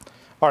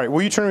All right,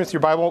 will you turn with your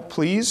Bible,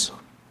 please?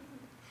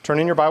 Turn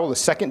in your Bible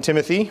to 2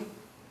 Timothy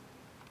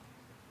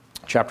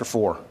chapter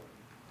 4.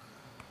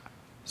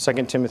 2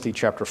 Timothy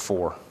chapter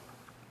 4.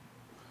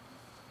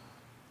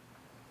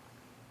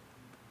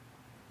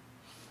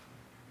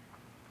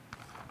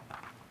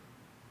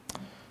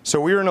 So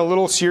we're in a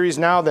little series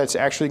now that's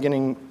actually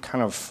getting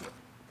kind of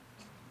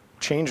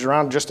changed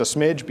around just a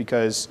smidge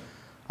because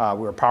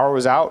our power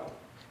was out.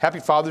 Happy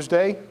Father's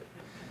Day.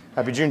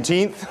 Happy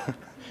Juneteenth.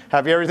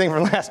 Happy everything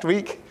from last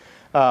week.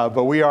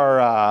 But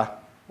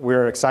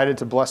we're excited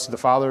to bless the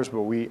fathers,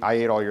 but I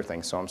ate all your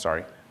things, so I'm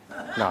sorry.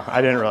 No,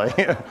 I didn't really.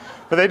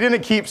 But they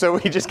didn't keep, so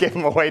we just gave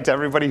them away to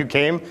everybody who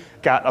came,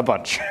 got a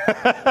bunch.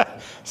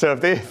 So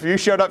if you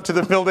showed up to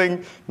the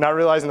building not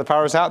realizing the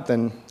power was out,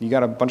 then you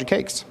got a bunch of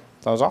cakes.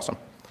 That was awesome.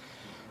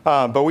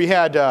 But we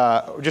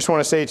just want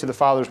to say to the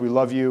fathers, we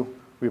love you.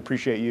 We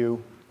appreciate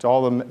you. To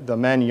all the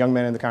men, young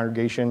men in the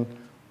congregation,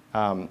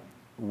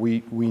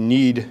 we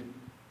need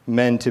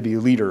men to be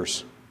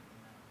leaders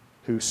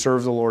who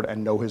serve the Lord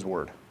and know his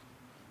word.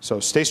 So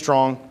stay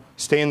strong,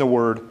 stay in the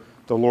word,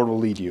 the Lord will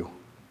lead you.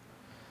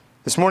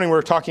 This morning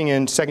we're talking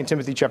in 2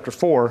 Timothy chapter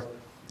 4,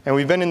 and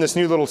we've been in this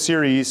new little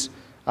series.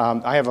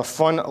 I have a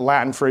fun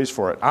Latin phrase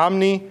for it.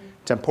 Omni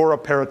tempora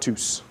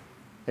paratus.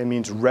 It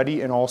means ready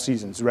in all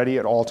seasons, ready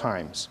at all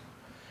times.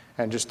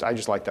 And I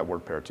just like that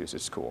word paratus,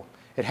 it's cool.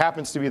 It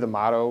happens to be the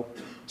motto,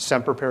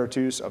 Semper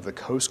Paratus, of the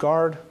Coast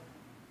Guard,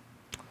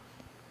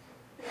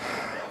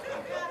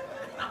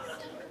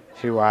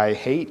 who I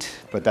hate,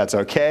 but that's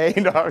okay.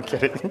 No, I'm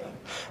kidding.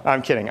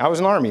 I'm kidding. I was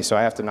in the Army, so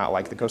I have to not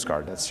like the Coast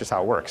Guard. That's just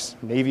how it works.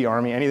 Navy,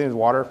 Army, anything with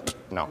water,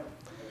 no.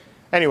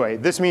 Anyway,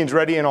 this means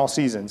ready in all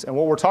seasons. And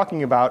what we're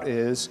talking about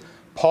is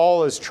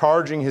Paul is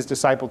charging his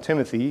disciple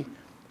Timothy.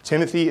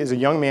 Timothy is a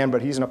young man,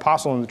 but he's an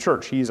apostle in the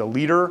church. He's a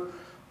leader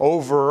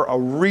over a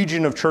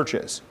region of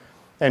churches.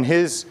 And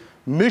his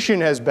mission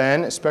has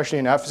been, especially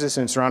in Ephesus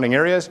and surrounding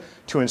areas,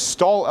 to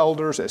install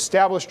elders,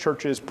 establish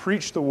churches,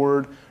 preach the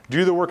word,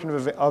 do the work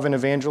of an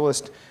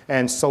evangelist,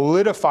 and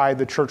solidify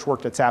the church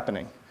work that's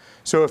happening.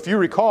 So if you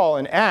recall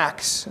in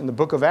Acts, in the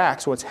book of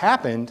Acts, what's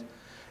happened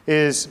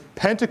is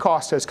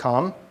Pentecost has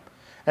come,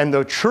 and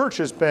the church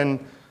has been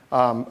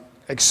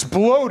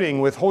exploding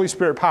with Holy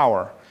Spirit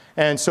power.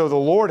 And so the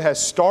Lord has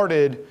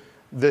started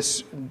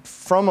this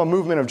from a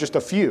movement of just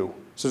a few.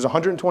 So there's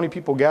 120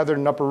 people gathered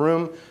in an upper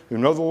room who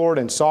know the Lord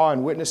and saw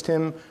and witnessed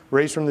him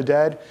raised from the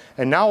dead.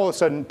 And now all of a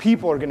sudden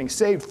people are getting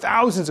saved,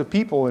 thousands of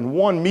people in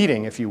one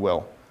meeting, if you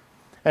will.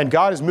 And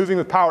God is moving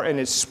with power and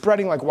it's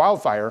spreading like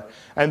wildfire.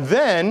 And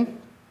then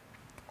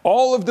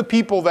all of the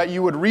people that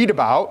you would read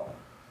about,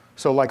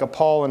 so like a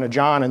Paul and a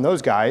John and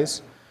those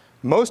guys,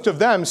 most of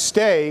them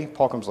stay,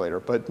 Paul comes later,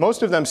 but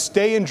most of them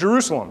stay in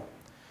Jerusalem.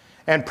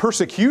 And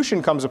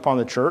persecution comes upon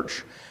the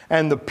church,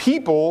 and the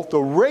people,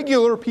 the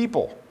regular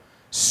people,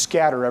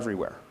 scatter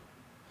everywhere.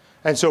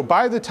 And so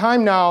by the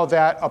time now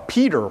that a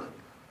Peter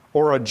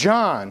or a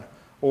John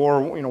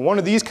or one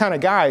of these kind of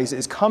guys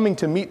is coming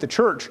to meet the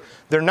church,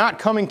 they're not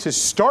coming to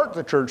start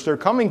the church, they're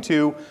coming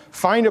to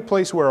find a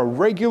place where a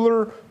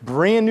regular,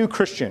 brand new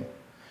Christian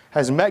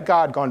has met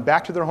God, gone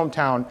back to their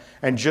hometown,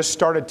 and just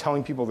started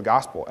telling people the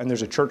gospel, and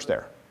there's a church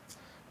there.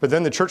 But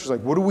then the church is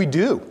like, what do we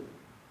do?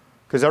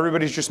 Because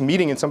everybody's just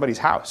meeting in somebody's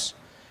house.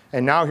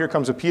 And now here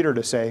comes a Peter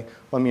to say,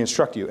 let me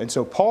instruct you. And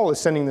so Paul is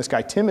sending this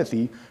guy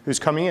Timothy, who's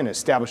coming in,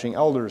 establishing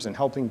elders and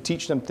helping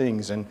teach them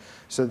things, and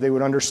so that they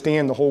would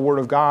understand the whole Word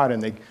of God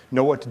and they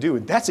know what to do.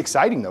 That's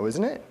exciting though,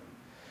 isn't it?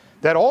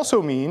 That also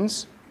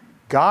means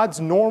God's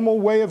normal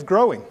way of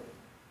growing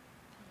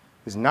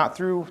is not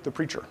through the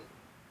preacher.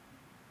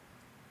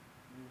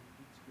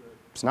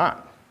 It's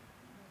not.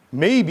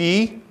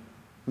 Maybe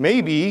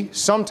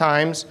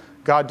sometimes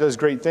God does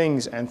great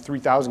things and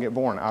 3,000 get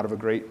born out of a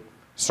great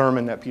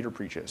sermon that Peter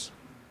preaches.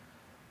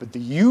 But the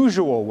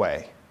usual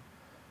way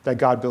that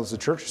God builds the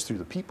church is through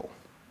the people.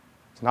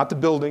 It's not the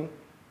building.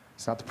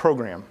 It's not the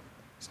program.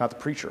 It's not the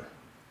preacher.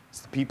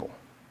 It's the people.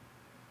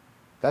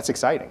 That's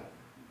exciting.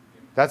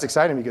 That's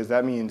exciting because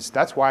that means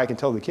that's why I can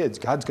tell the kids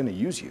God's going to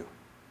use you.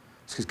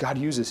 It's because God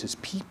uses his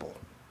people.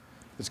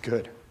 It's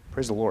good.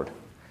 Praise the Lord.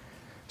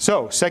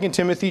 So 2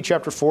 Timothy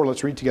chapter 4,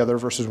 let's read together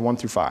verses 1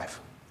 through 5.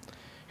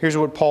 Here's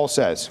what Paul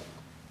says.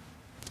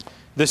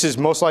 This is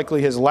most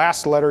likely his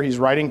last letter he's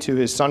writing to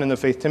his son in the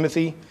faith,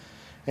 Timothy.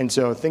 And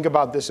so think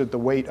about this at the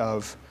weight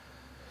of,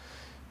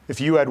 if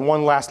you had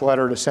one last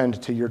letter to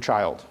send to your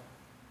child,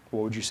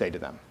 what would you say to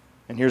them?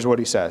 And here's what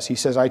he says. He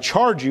says, I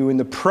charge you in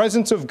the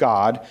presence of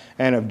God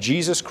and of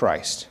Jesus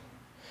Christ,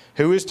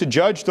 who is to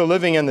judge the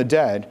living and the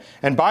dead,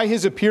 and by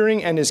his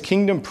appearing and his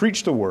kingdom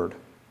preach the word.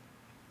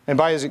 And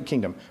by his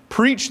kingdom,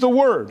 preach the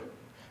word.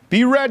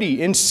 Be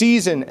ready in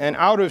season and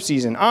out of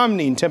season.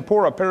 Omni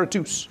tempora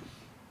paratus.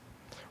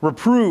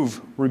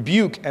 Reprove,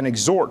 rebuke, and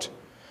exhort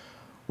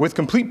with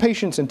complete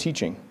patience and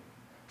teaching.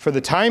 For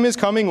the time is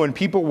coming when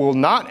people will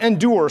not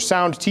endure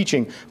sound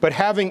teaching, but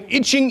having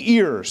itching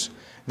ears,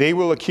 they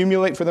will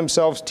accumulate for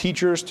themselves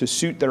teachers to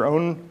suit their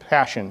own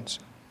passions.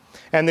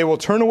 And they will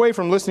turn away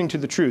from listening to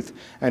the truth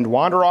and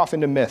wander off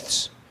into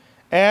myths.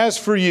 As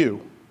for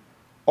you,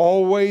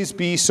 Always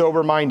be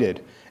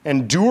sober-minded.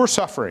 Endure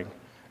suffering.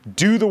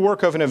 Do the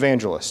work of an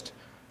evangelist.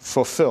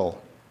 Fulfill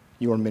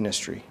your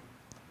ministry.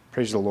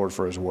 Praise the Lord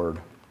for his word.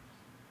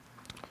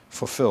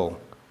 Fulfill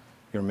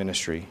your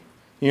ministry.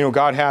 You know,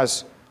 God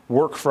has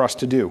work for us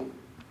to do.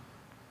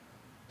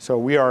 So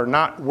we are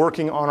not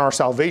working on our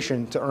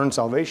salvation to earn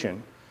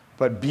salvation,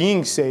 but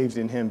being saved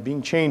in him,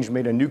 being changed,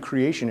 made a new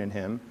creation in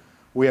him,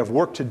 we have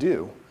work to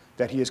do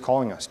that he is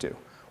calling us to.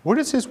 What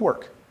is his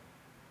work?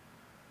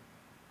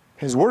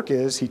 His work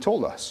is, he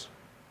told us.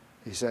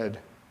 He said,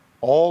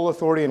 all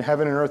authority in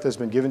heaven and earth has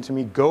been given to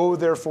me. Go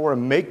therefore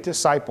and make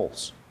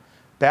disciples,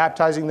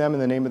 baptizing them in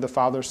the name of the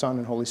Father, Son,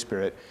 and Holy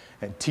Spirit,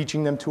 and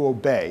teaching them to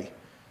obey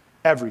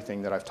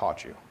everything that I've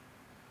taught you.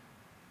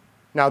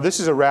 Now,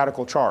 this is a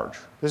radical charge.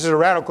 This is a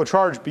radical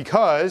charge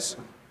because,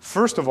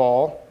 first of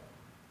all,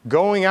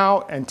 going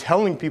out and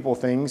telling people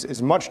things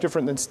is much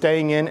different than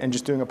staying in and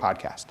just doing a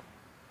podcast.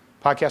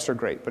 Podcasts are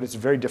great, but it's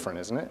very different,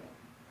 isn't it?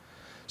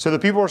 So the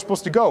people are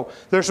supposed to go.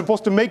 They're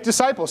supposed to make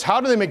disciples.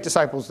 How do they make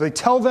disciples? They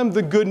tell them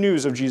the good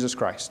news of Jesus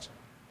Christ.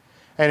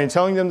 And in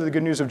telling them the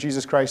good news of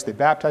Jesus Christ, they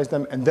baptize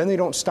them, and then they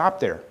don't stop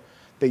there.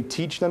 They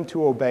teach them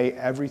to obey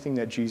everything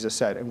that Jesus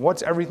said. And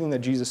what's everything that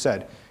Jesus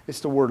said?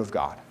 It's the Word of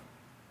God.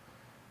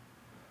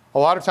 A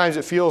lot of times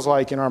it feels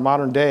like in our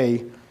modern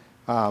day,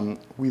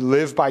 we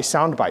live by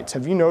sound bites.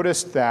 Have you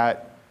noticed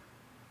that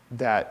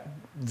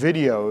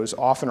videos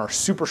often are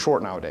super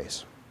short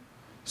nowadays?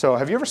 So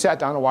have you ever sat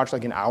down and watched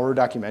like an hour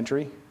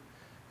documentary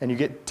and you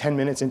get 10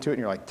 minutes into it and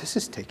you're like, this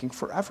is taking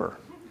forever.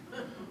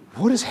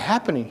 What is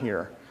happening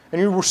here?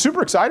 And you were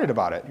super excited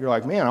about it. You're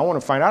like, man, I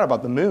want to find out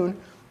about the moon. And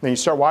then you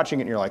start watching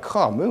it and you're like,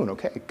 oh, moon,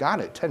 okay,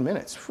 got it, 10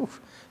 minutes. Whew.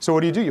 So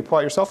what do? You pull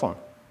out your cell phone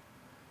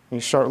and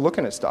you start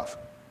looking at stuff.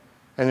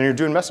 And then you're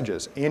doing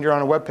messages, and you're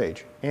on a web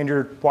page, and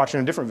you're watching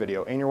a different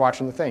video, and you're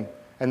watching the thing.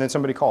 And then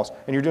somebody calls,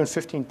 and you're doing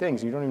 15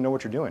 things, and you don't even know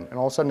what you're doing. And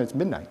all of a sudden, it's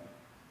midnight.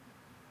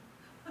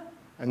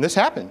 And this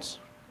happens.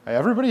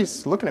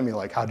 Everybody's looking at me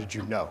like, how did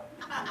you know?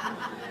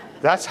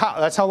 That's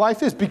how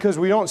life is, because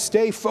we don't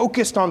stay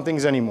focused on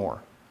things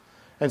anymore.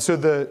 And so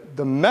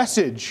the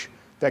message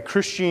that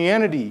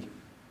Christianity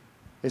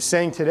is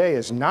saying today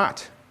is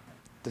not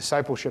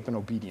discipleship and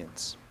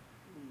obedience.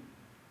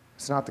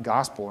 It's not the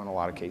gospel in a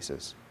lot of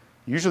cases.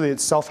 Usually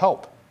it's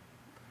self-help.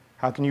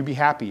 How can you be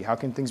happy? How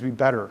can things be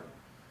better?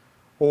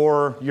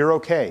 Or you're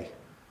okay.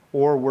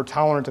 Or we're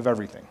tolerant of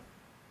everything.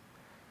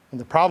 And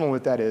the problem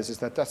with that is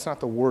that that's not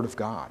the Word of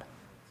God.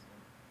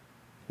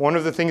 One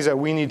of the things that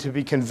we need to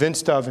be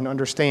convinced of and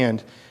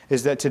understand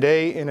is that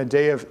today, in a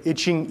day of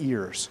itching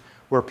ears,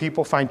 where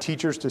people find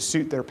teachers to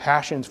suit their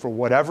passions for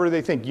whatever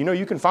they think, you know,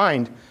 you can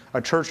find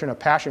a church and a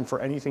passion for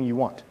anything you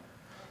want.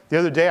 The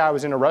other day I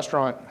was in a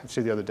restaurant.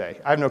 Actually, the other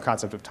day. I have no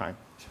concept of time.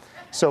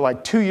 So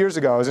like 2 years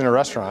ago, I was in a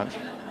restaurant,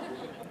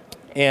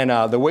 and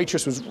the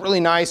waitress was really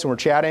nice, and we're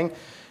chatting.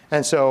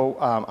 And so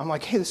I'm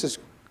like, hey, this is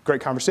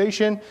great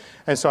conversation.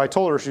 And so I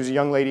told her, she was a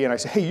young lady, and I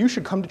said, hey, you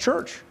should come to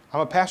church.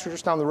 I'm a pastor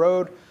just down the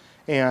road,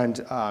 and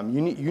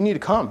you need to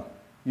come.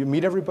 You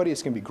meet everybody.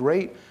 It's going to be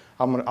great.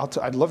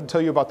 I'd love to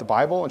tell you about the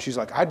Bible. And she's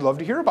like, I'd love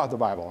to hear about the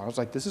Bible. And I was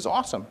like, this is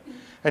awesome.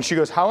 And she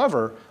goes,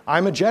 however,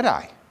 I'm a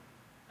Jedi.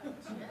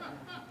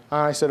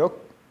 I said,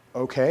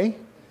 okay.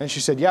 And she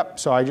said, yep,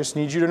 so I just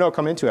need you to know,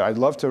 come into it.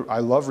 I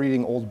love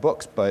reading old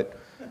books, but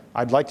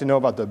I'd like to know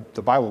about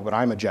the Bible, but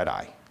I'm a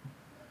Jedi.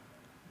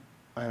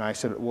 And I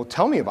said, well,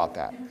 tell me about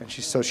that. And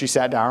she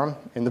sat down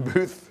in the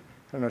booth.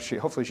 I don't know,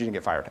 hopefully she didn't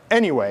get fired.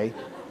 Anyway,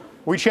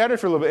 we chatted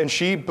for a little bit, and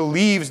she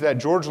believes that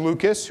George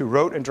Lucas, who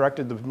wrote and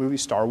directed the movie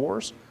Star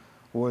Wars,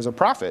 was a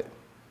prophet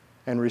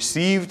and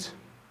received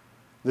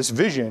this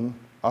vision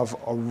of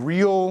a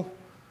real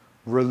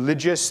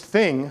religious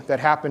thing that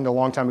happened a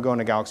long time ago in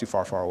a galaxy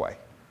far, far away.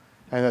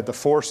 And that the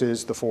Force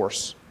is the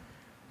Force.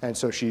 And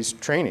so she's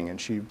training, and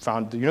she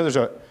found, the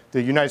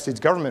United States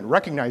government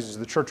recognizes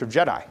the Church of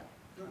Jedi.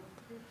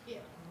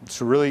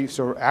 It's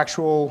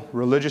actual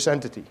religious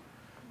entity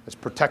that's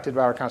protected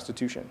by our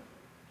Constitution.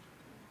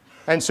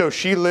 And so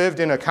she lived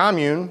in a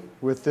commune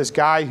with this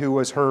guy who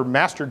was her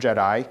master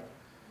Jedi,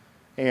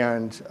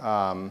 and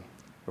there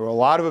were a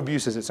lot of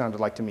abuses, it sounded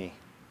like to me,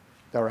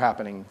 that were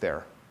happening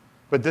there.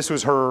 But this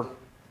is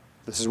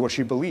what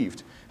she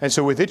believed. And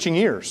so with itching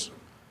ears,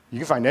 you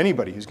can find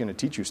anybody who's going to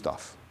teach you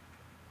stuff.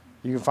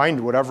 You can find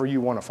whatever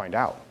you want to find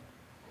out.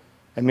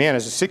 And man,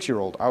 as a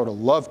 6-year-old, I would have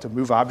loved to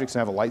move objects and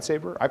have a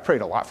lightsaber. I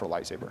prayed a lot for a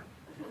lightsaber.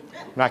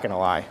 I'm not going to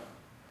lie.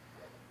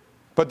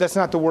 But that's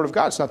not the Word of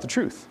God. It's not the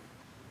truth.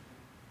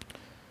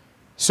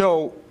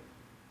 So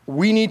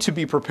we need to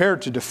be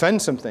prepared to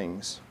defend some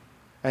things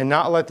and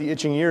not let the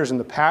itching ears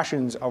and the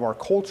passions of our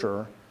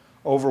culture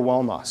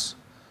overwhelm us.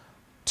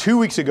 2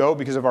 weeks ago,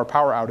 because of our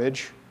power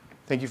outage,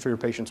 thank you for your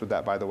patience with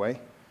that, by the way.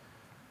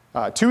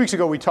 2 weeks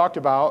ago, we talked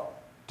about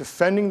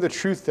defending the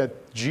truth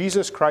that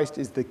Jesus Christ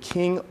is the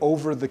king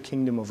over the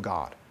kingdom of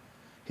God.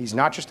 He's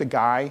not just a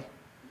guy.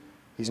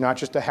 He's not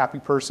just a happy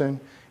person.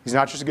 He's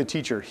not just a good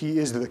teacher. He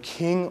is the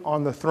king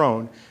on the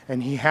throne,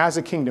 and he has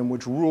a kingdom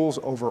which rules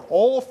over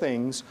all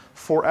things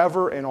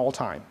forever and all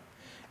time.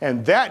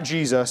 And that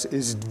Jesus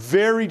is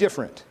very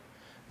different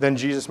then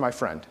Jesus my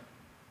friend.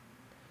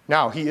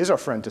 Now, he is our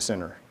friend to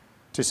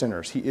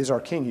sinners. He is our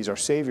king. He's our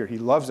savior. He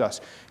loves us.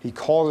 He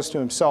calls us to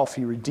himself.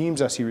 He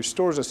redeems us. He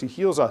restores us. He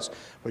heals us.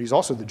 But he's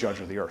also the judge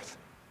of the earth.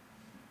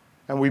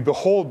 And we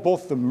behold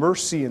both the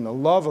mercy and the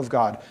love of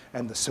God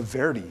and the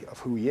severity of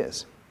who he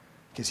is,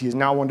 because he is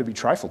now one to be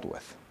trifled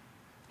with.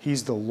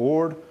 He's the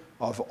Lord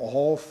of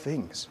all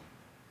things.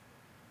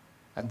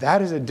 And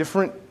that is a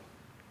different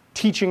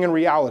teaching and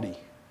reality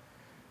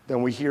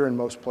than we hear in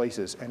most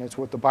places. And it's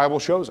what the Bible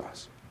shows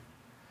us.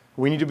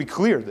 We need to be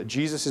clear that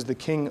Jesus is the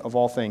King of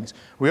all things.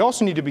 We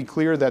also need to be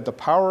clear that the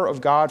power of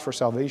God for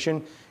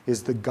salvation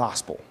is the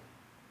gospel,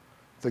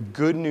 the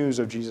good news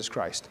of Jesus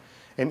Christ.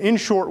 And in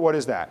short, what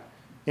is that?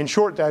 In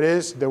short, that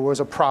is, there was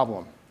a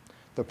problem.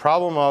 The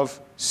problem of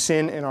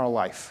sin in our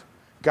life.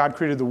 God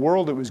created the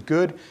world. It was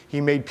good. He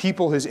made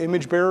people his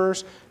image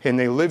bearers, and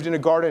they lived in a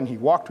garden. He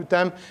walked with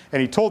them,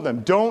 and he told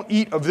them, don't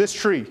eat of this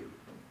tree.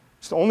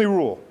 It's the only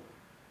rule.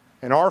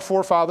 And our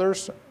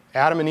forefathers,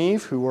 Adam and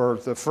Eve, who were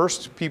the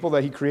first people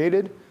that he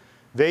created,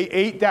 they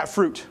ate that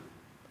fruit.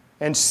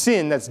 And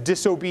sin, that's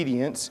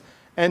disobedience,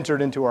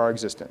 entered into our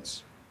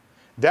existence.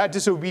 That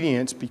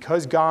disobedience,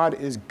 because God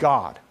is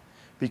God,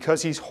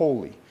 because he's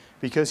holy,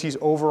 because he's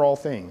over all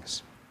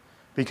things,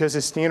 because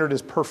his standard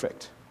is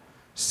perfect,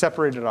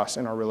 separated us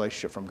in our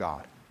relationship from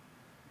God.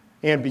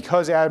 And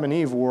because Adam and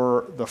Eve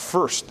were the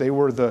first, they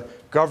were the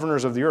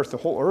governors of the earth, the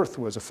whole earth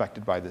was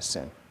affected by this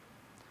sin.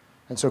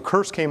 And so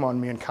curse came on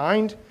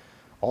mankind,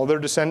 all their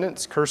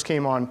descendants. Curse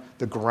came on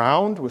the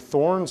ground with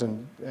thorns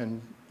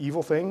and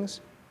evil things.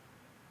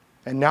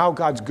 And now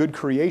God's good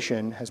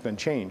creation has been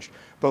changed.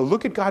 But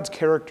look at God's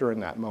character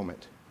in that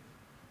moment.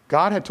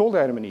 God had told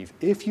Adam and Eve,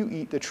 if you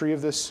eat the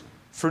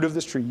fruit of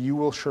this tree, you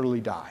will surely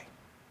die.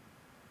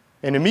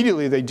 And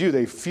immediately they do.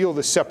 They feel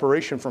the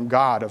separation from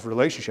God of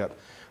relationship.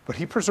 But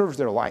he preserves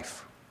their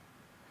life.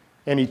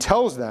 And he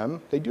tells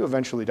them, they do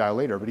eventually die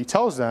later, but he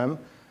tells them,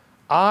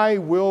 I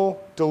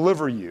will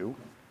deliver you.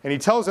 And he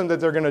tells them that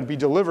they're going to be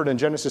delivered in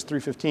Genesis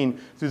 3:15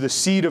 through the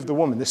seed of the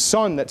woman, the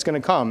son that's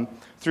going to come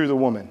through the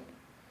woman.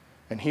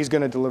 And he's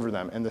going to deliver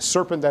them. And the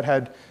serpent that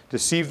had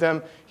deceived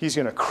them, he's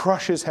going to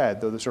crush his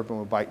head, though the serpent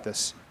will bite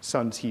this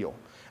son's heel.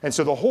 And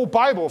so the whole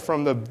Bible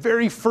from the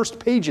very first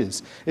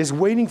pages is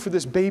waiting for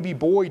this baby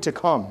boy to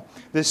come,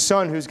 this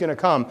son who's going to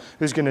come,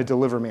 who's going to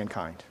deliver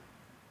mankind.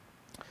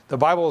 The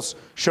Bible's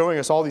showing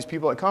us all these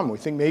people that come. We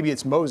think maybe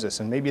it's Moses,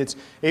 and maybe it's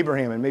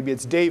Abraham, and maybe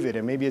it's David,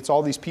 and maybe it's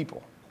all these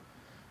people.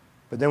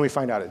 But then we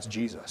find out it's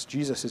Jesus.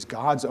 Jesus is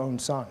God's own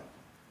son.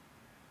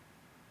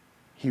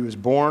 He was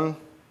born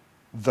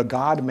the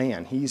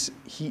God-man. He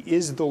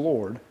is the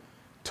Lord,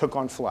 took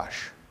on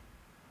flesh.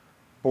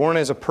 Born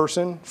as a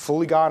person,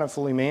 fully God and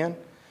fully man,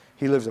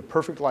 he lives a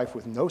perfect life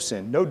with no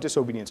sin, no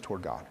disobedience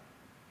toward God.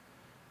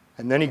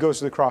 And then he goes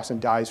to the cross and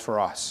dies for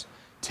us,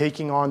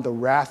 taking on the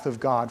wrath of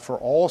God for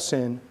all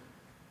sin,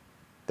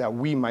 that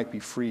we might be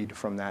freed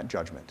from that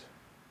judgment.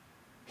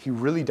 He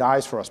really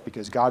dies for us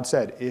because God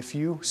said, if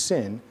you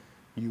sin,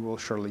 you will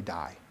surely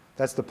die.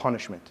 That's the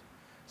punishment.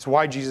 That's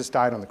why Jesus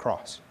died on the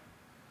cross.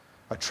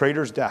 A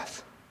traitor's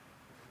death.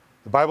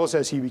 The Bible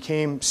says he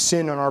became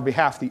sin on our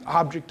behalf, the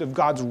object of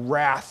God's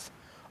wrath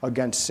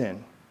against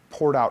sin,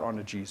 poured out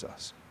onto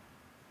Jesus.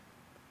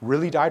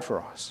 Really died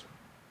for us.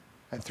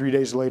 And 3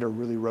 days later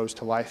really rose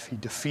to life. He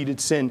defeated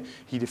sin.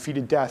 He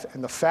defeated death.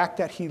 And the fact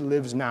that he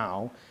lives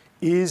now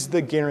is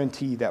the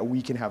guarantee that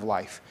we can have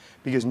life.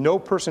 Because no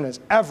person has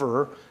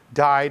ever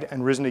died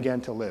and risen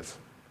again to live.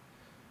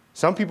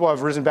 Some people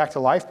have risen back to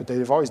life, but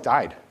they've always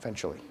died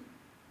eventually.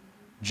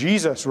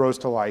 Jesus rose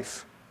to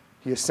life.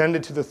 He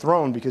ascended to the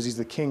throne because he's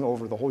the king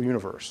over the whole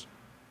universe.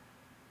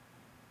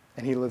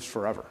 And he lives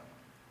forever.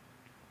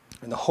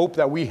 And the hope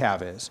that we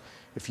have is,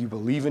 if you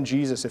believe in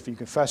Jesus, if you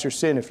confess your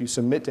sin, if you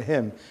submit to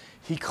him,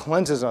 he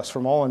cleanses us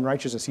from all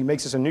unrighteousness. He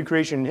makes us a new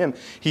creation in him.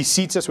 He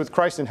seats us with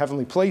Christ in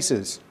heavenly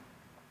places.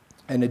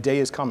 And a day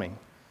is coming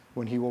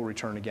when he will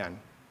return again.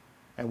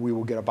 And we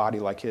will get a body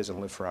like his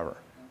and live forever.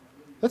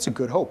 That's a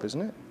good hope,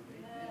 isn't it?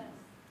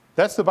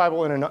 That's the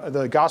Bible,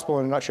 the gospel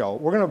in a nutshell.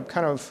 We're going to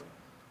kind of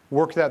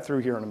work that through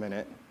here in a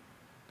minute.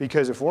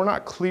 Because if we're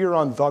not clear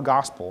on the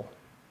gospel,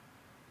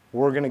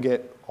 we're going to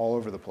get all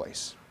over the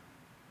place.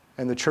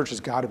 And the church has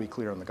got to be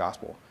clear on the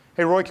gospel.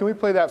 Hey, Roy, can we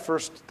play that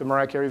first, the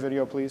Mariah Carey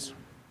video, please?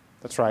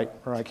 That's right,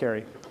 Mariah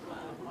Carey.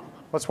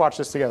 Let's watch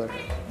this together.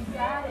 You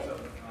got it.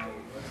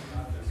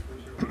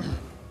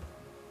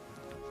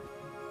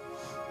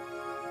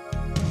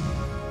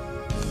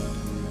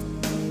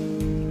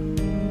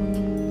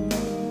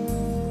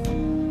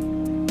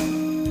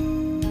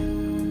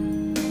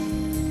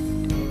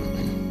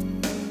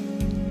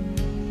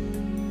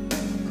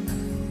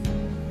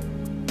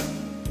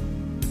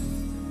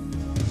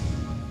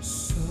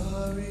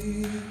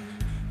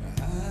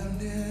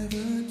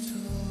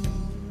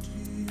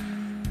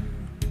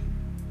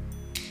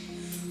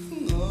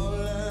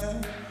 All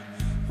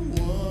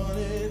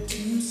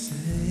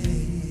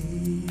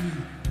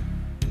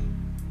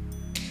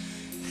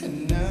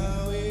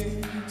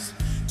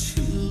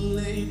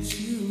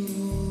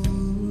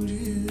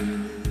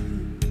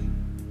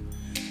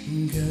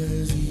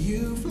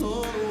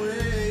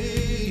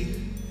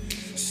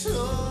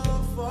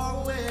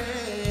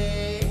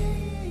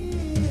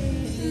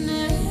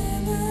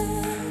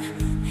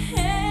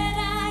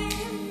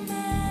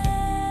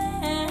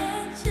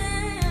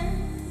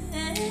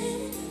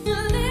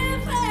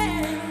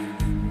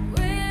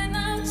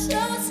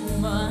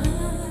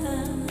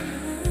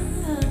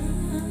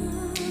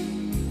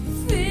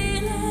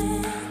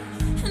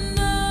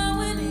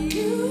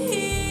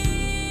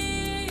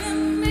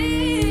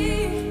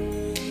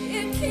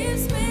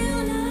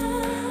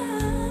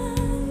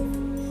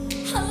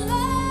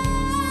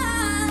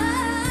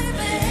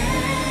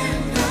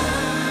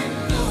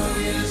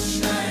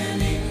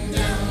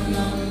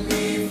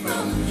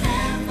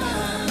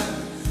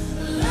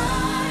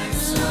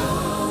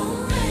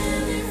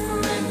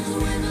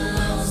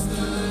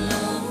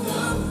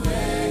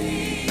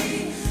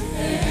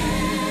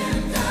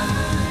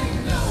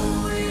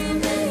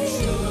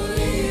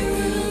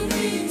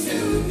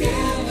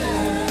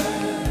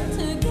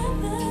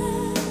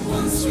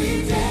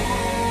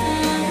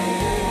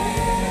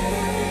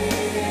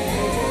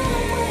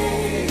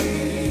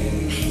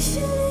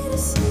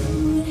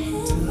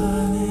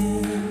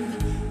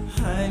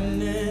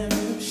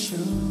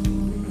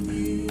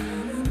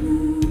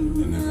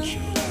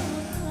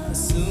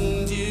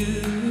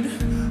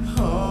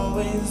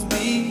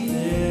be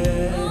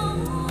there.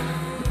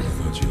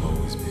 But you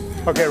always be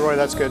there. Okay, Roy,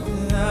 that's good.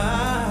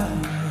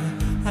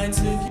 I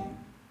took you.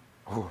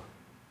 Ooh,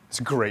 it's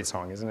a great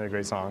song, isn't it a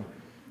great song?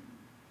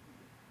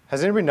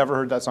 Has anybody never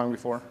heard that song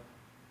before?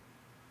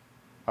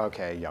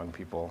 Okay, young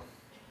people.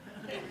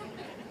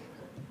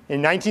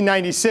 In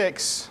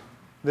 1996,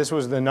 this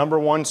was the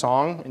 #1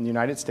 song in the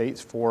United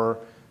States for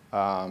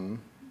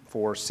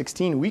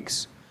 16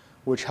 weeks,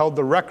 which held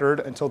the record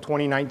until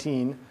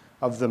 2019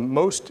 of the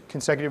most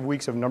consecutive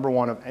weeks of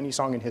 #1 of any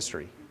song in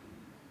history.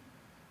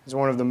 It's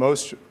one of the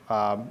most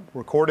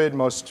recorded,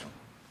 most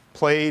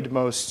played,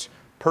 most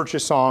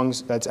purchased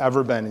songs that's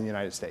ever been in the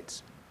United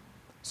States.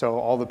 So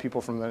all the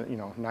people from the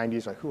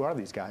 90s are like, who are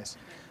these guys?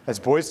 That's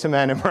Boyz II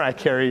Men and Mariah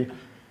Carey.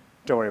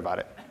 Don't worry about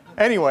it.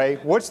 Anyway,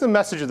 what's the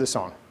message of the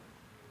song?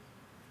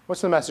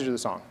 What's the message of the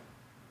song?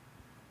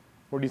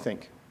 What do you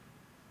think?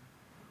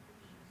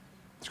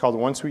 It's called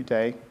One Sweet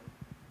Day.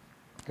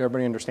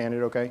 Everybody understand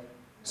it okay?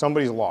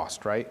 Somebody's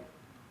lost, right?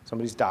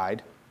 Somebody's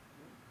died.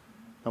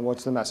 And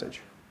what's the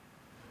message?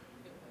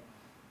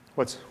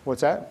 What's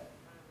that?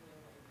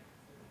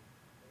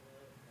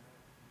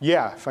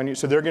 Yeah,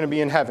 so they're going to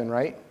be in heaven,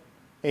 right?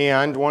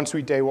 And one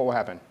sweet day, what will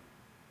happen?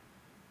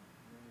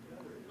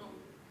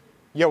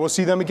 Yeah, we'll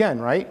see them again,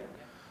 right?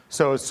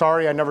 So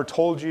sorry, I never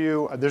told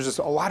you. There's just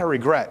a lot of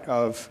regret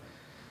of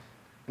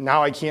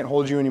now I can't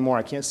hold you anymore.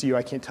 I can't see you.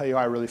 I can't tell you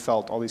how I really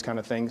felt, all these kind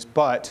of things.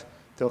 But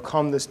there'll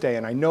come this day,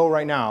 and I know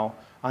right now,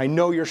 I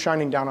know you're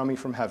shining down on me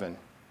from heaven.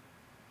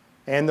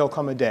 And there'll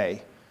come a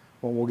day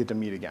when we'll get to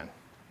meet again.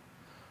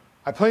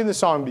 I played this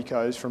song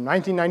because from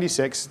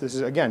 1996, this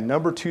is, again,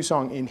 #2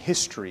 song in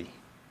history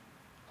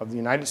of the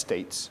United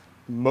States,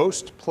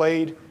 most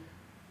played,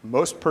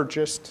 most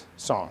purchased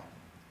song.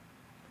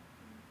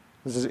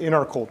 This is in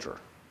our culture.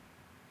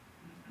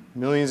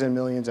 Millions and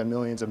millions and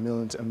millions and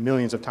millions and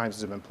millions of times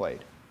has it been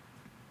played.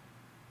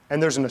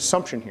 And there's an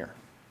assumption here.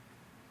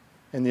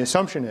 And the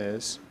assumption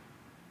is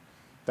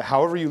that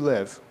however you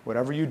live,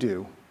 whatever you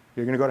do,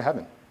 you're going to go to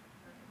heaven.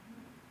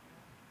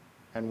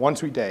 And one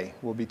sweet day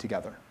we'll be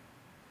together.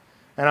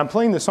 And I'm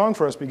playing this song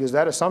for us because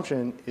that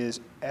assumption is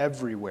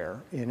everywhere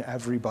in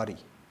everybody.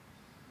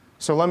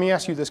 So let me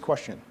ask you this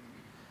question.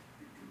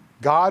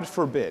 God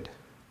forbid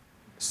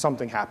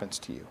something happens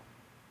to you,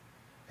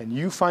 and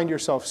you find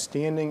yourself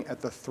standing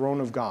at the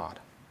throne of God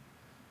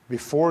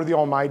before the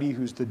Almighty,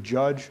 who's the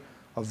judge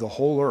of the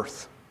whole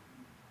earth,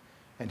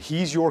 and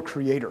he's your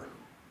creator,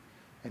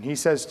 and he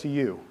says to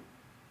you,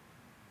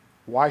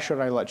 why should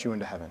I let you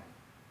into heaven?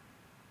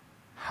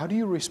 How do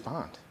you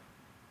respond?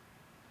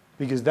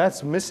 Because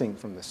that's missing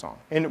from this song.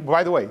 And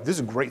by the way, this is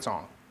a great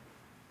song.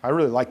 I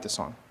really like this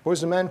song.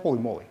 Boyz II Men, holy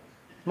moly.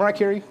 Mariah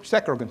Carey,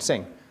 that girl can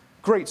sing.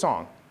 Great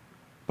song.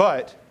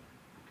 But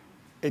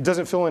it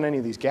doesn't fill in any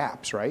of these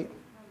gaps, right?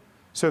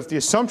 So if the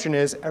assumption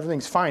is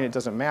everything's fine, it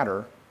doesn't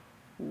matter,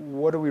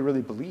 what do we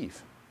really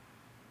believe?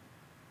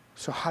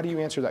 So how do you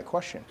answer that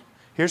question?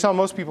 Here's how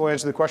most people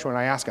answer the question when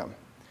I ask them.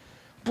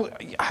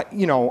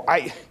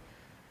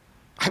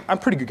 I'm a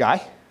pretty good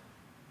guy.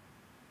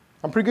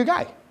 I'm a pretty good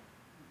guy.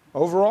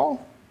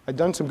 Overall, I've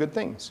done some good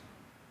things.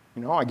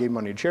 I gave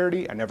money to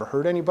charity. I never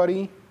hurt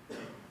anybody.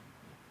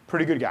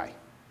 Pretty good guy.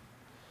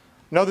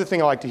 Another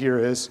thing I like to hear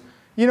is,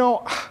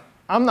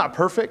 I'm not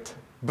perfect,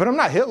 but I'm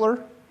not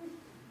Hitler.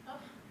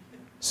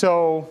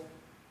 So,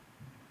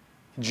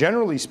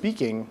 generally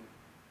speaking,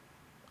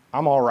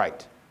 I'm all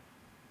right.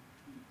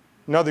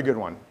 Another good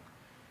one.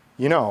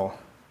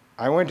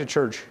 I went to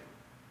church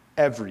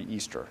every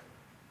Easter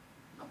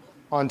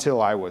until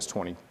I was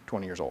 20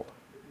 years old.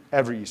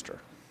 Every Easter.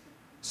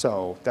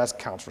 So that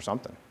counts for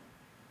something.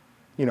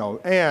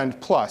 And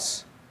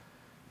plus,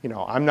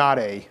 I'm not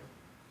a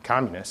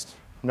communist.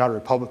 I'm not a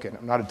Republican.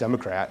 I'm not a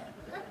Democrat.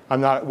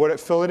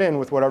 Fill it in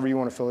with whatever you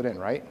want to fill it in,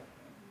 right?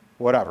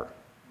 Whatever.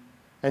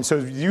 And so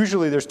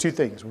usually there's two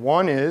things.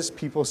 One is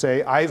people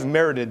say, I've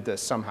merited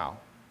this somehow.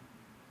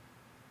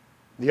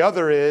 The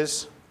other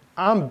is,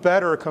 I'm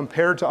better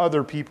compared to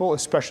other people,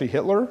 especially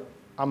Hitler.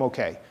 I'm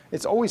okay.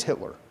 It's always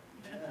Hitler.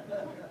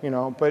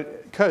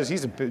 But because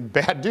he's a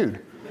bad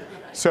dude.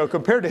 So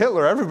compared to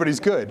Hitler, everybody's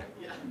good.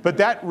 But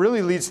that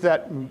really leads to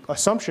that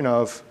assumption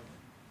of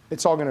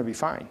it's all going to be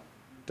fine.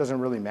 It doesn't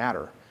really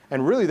matter.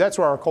 And really, that's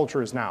where our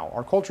culture is now.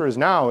 Our culture is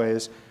now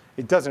is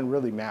it doesn't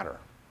really matter.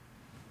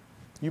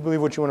 You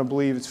believe what you want to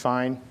believe, it's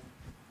fine.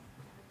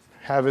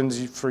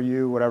 Heaven's for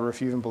you, whatever, if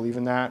you even believe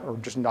in that, or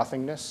just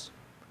nothingness.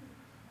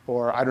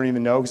 Or I don't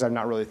even know because I've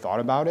not really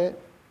thought about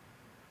it.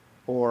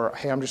 Or,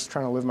 hey, I'm just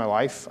trying to live my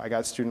life. I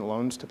got student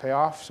loans to pay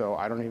off, so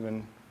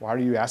why are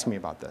you asking me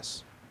about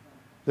this?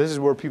 This is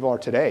where people are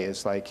today.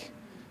 It's like,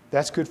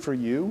 that's good for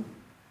you,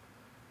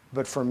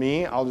 but for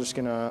me,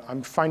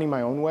 I'm finding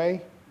my own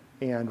way,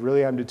 and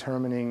really I'm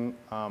determining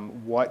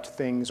what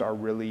things are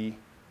really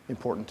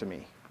important to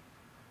me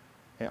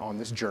on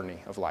this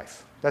journey of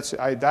life.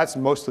 That's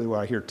mostly what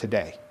I hear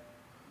today.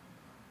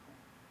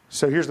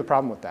 So here's the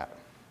problem with that.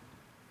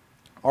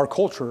 Our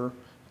culture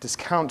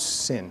discounts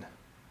sin.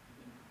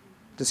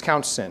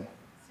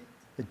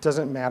 It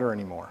doesn't matter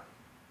anymore.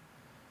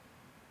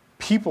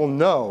 people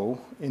know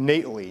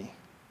innately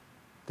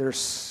there's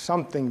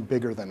something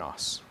bigger than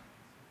us.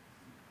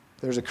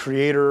 There's a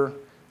creator.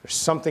 There's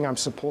something I'm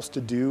supposed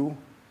to do.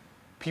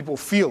 People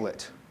feel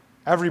it.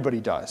 Everybody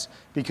does.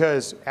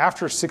 Because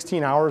after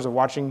 16 hours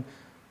of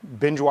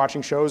binge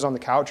watching shows on the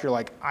couch, you're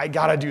like, I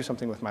got to do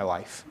something with my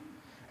life.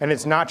 And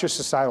it's not just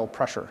societal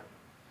pressure.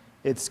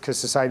 It's because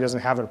society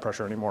doesn't have that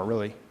pressure anymore,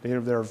 really.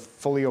 They're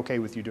fully okay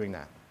with you doing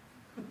that.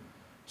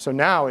 So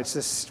now it's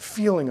this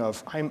feeling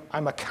of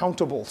I'm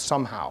accountable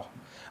somehow.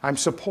 I'm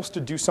supposed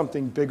to do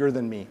something bigger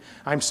than me.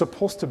 I'm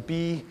supposed to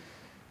be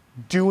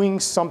doing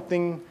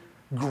something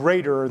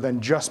greater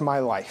than just my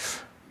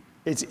life.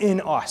 It's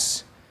in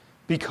us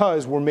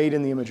because we're made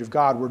in the image of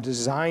God. We're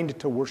designed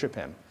to worship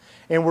him.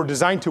 And we're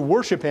designed to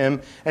worship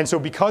him. And so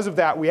because of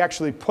that, we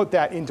actually put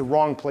that into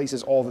wrong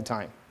places all the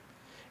time.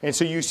 And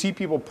so you see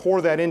people pour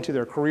that into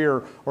their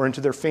career or into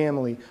their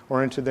family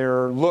or into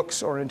their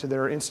looks or into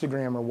their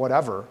Instagram or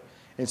whatever,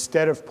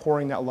 instead of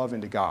pouring that love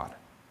into God.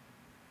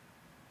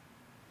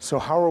 So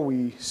how are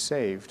we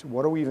saved?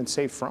 What are we even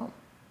saved from?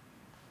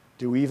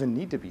 Do we even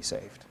need to be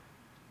saved?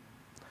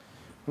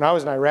 When I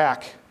was in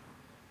Iraq,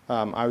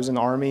 I was in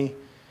the Army.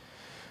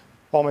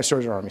 All my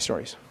stories are Army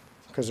stories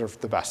because they're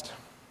the best.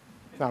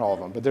 Not all of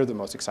them, but they're the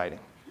most exciting.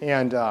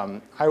 And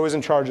I was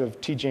in charge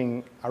of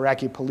teaching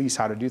Iraqi police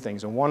how to do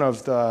things. And one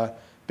of the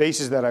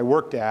bases that I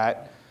worked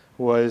at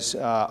was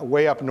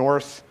way up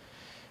north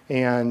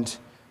and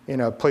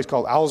in a place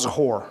called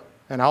Al-Zahor.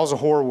 And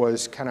Al-Zahor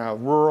was kind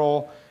of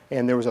rural,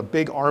 and there was a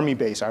big army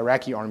base,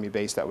 Iraqi army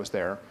base that was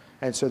there.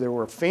 And so there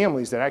were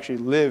families that actually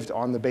lived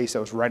on the base that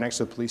was right next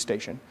to the police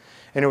station.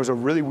 And it was a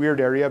really weird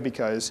area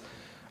because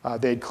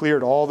they had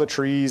cleared all the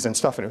trees and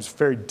stuff, and it was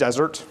very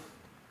desert.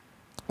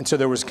 And so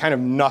there was kind of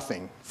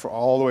nothing for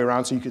all the way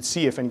around, so you could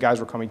see if any guys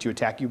were coming to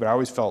attack you, but I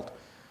always felt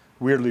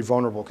weirdly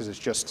vulnerable because it's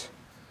just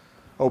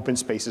open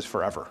spaces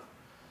forever.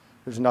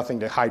 There's nothing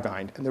to hide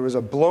behind. And there was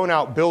a blown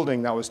out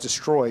building that was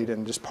destroyed,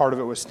 and just part of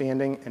it was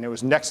standing, and it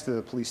was next to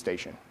the police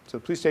station. So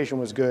the police station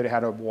was good, it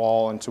had a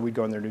wall, and so we'd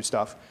go in there and do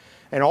stuff.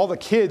 And all the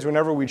kids,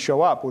 whenever we'd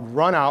show up, would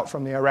run out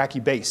from the Iraqi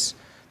base,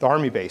 the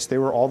army base.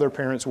 All their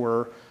parents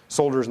were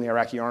soldiers in the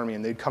Iraqi army,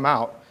 and they'd come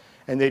out,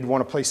 and they'd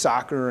want to play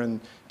soccer and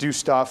do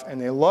stuff,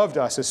 and they loved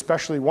us,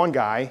 especially one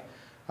guy,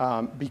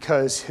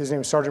 because his name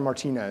was Sergeant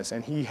Martinez,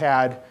 and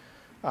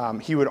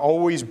he would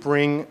always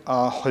bring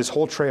his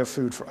whole tray of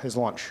food for his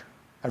lunch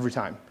every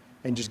time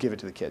and just give it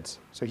to the kids.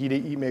 So he'd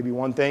eat maybe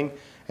one thing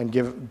and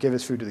give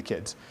his food to the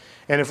kids.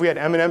 And if we had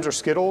M&Ms or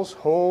Skittles,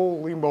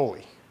 holy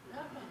moly,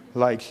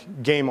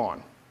 like game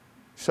on.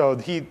 So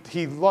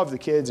he loved the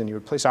kids, and he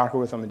would play soccer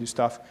with them and do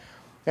stuff.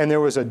 And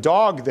there was a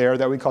dog there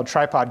that we called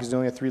Tripod because he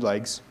only had 3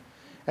 legs.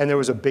 And there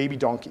was a baby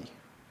donkey.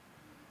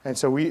 And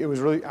so it was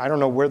really, I don't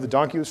know where the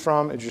donkey was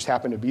from. It just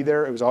happened to be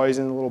there. It was always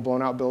in the little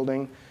blown out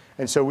building.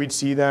 And so we'd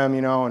see them,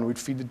 and we'd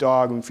feed the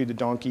dog and we'd feed the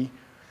donkey.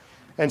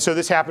 And so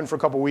this happened for a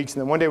couple weeks.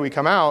 And then one day we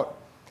come out,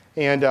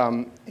 and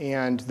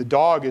the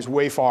dog is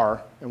way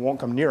far and won't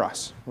come near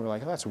us. We're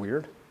like, oh, that's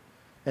weird.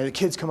 And the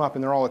kids come up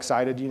and they're all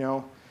excited,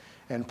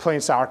 and playing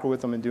soccer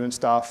with them and doing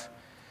stuff.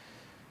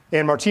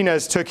 And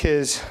Martinez took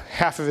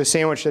half of his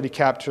sandwich that he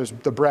kept,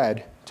 the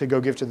bread, to go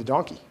give to the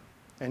donkey.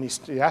 And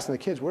he's asking the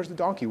kids, where's the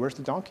donkey? Where's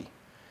the donkey?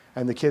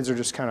 And the kids are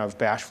just kind of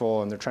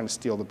bashful, and they're trying to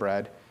steal the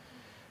bread.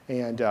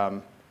 And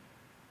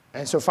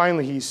so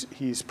finally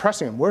he's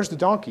pressing him, where's the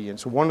donkey? And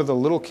so one of the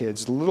little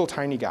kids, the little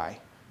tiny guy,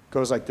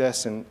 goes like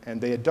this, and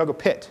they had dug a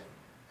pit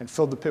and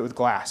filled the pit with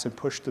glass and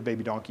pushed the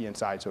baby donkey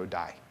inside so it would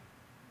die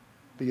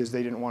because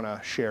they didn't want to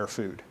share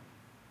food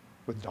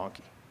with the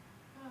donkey.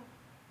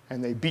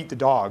 And they beat the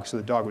dog so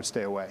the dog would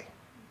stay away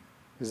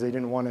because they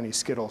didn't want any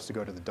Skittles to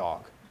go to the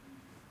dog.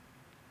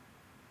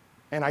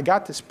 And I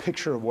got this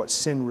picture of what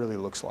sin really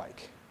looks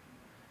like.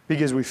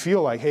 Because we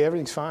feel like, hey,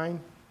 everything's fine.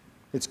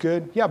 It's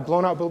good. Yeah,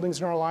 blown out buildings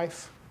in our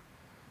life.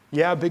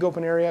 Yeah, big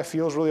open area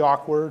feels really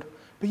awkward.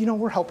 But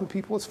we're helping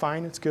people. It's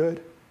fine. It's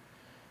good.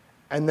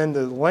 And then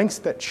the lengths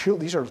that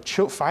these are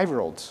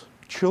 5-year-olds,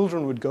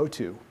 children would go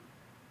to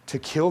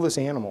kill this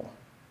animal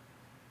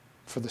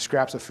for the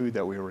scraps of food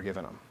that we were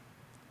giving them.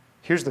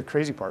 Here's the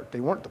crazy part.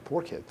 They weren't the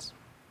poor kids.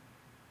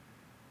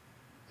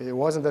 It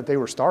wasn't that they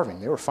were starving.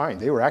 They were fine.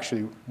 They were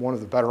actually one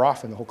of the better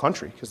off in the whole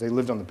country because they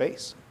lived on the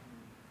base.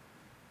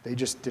 They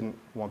just didn't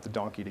want the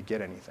donkey to get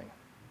anything.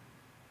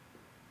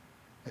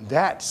 And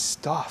that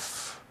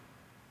stuff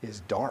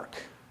is dark.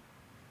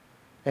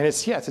 And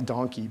it's a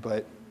donkey,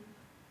 but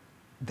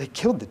they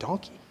killed the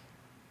donkey.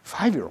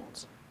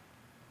 5-year-olds.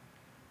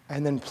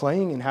 And then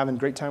playing and having a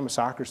great time with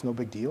soccer is no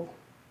big deal.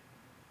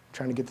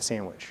 Trying to get the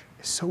sandwich.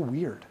 It's so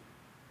weird.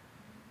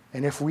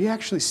 And if we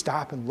actually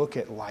stop and look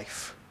at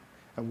life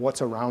and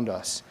what's around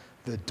us,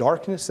 the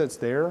darkness that's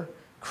there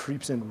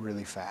creeps in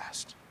really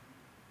fast.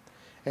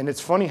 And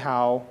it's funny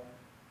how,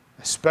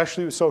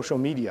 especially with social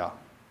media,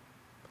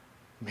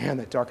 man,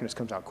 that darkness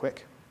comes out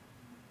quick.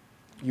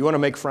 You want to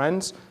make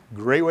friends?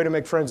 Great way to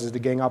make friends is to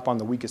gang up on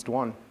the weakest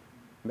one.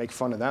 Make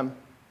fun of them.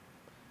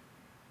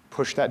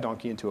 Push that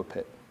donkey into a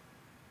pit.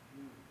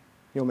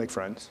 You'll make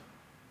friends.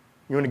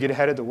 You want to get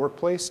ahead at the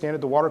workplace? Stand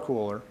at the water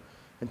cooler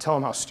and tell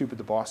them how stupid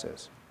the boss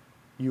is.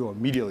 You will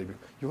immediately be,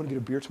 you want to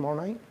get a beer tomorrow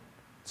night?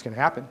 It's going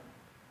to happen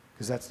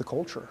because that's the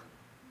culture.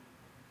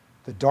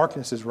 The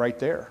darkness is right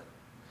there.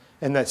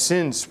 And that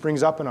sin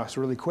springs up in us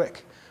really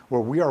quick,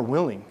 where we are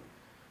willing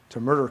to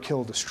murder,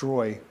 kill,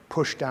 destroy,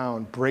 push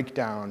down, break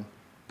down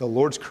the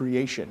Lord's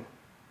creation,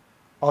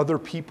 other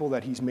people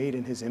that he's made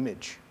in his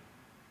image,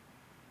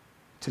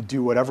 to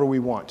do whatever we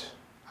want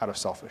out of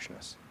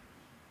selfishness.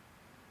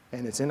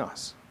 And it's in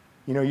us.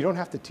 You know, you don't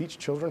have to teach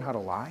children how to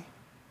lie.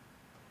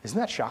 Isn't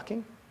that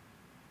shocking?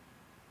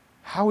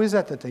 How is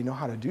that they know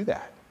how to do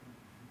that?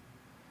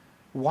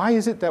 Why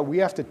is it that we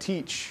have to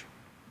teach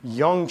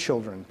young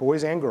children,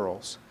 boys and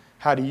girls,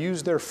 how to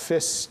use their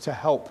fists to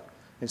help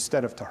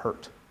instead of to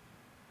hurt?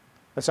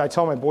 That's why I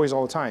tell my boys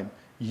all the time,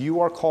 you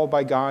are called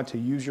by God to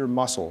use your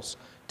muscles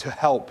to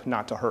help,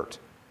 not to hurt.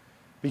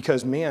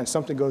 Because, man,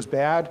 something goes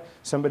bad,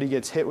 somebody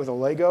gets hit with a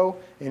Lego,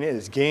 and it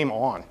is game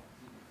on.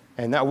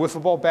 And that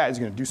wiffle ball bat is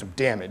going to do some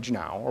damage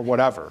now, or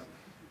whatever.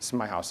 This is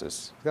my house.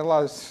 We've got a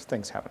lot of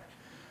things happening.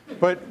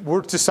 But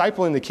we're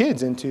discipling the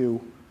kids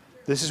into,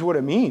 this is what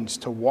it means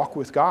to walk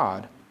with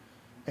God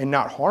and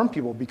not harm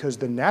people, because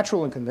the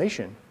natural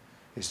inclination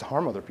is to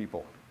harm other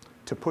people,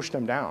 to push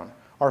them down.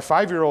 Our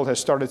 5-year-old has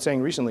started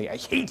saying recently, I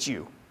hate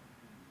you.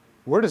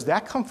 Where does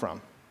that come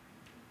from?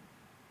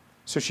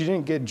 So she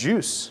didn't get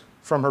juice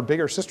from her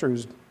bigger sister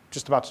who's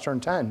just about to turn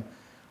 10.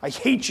 I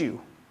hate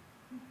you.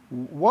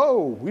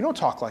 Whoa, we don't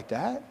talk like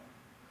that.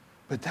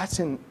 But it's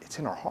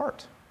in our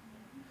heart.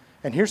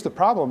 And here's the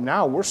problem.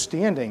 Now we're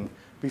standing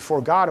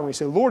before God and we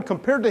say, Lord,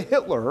 compared to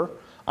Hitler,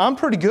 I'm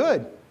pretty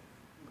good.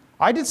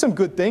 I did some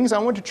good things. I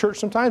went to church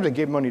sometimes. I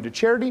gave money to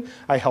charity.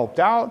 I helped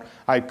out.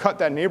 I cut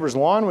that neighbor's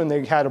lawn when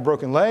they had a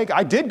broken leg.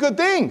 I did good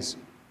things.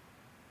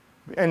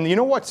 And you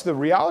know what's the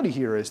reality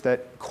here is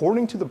that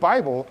according to the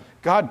Bible,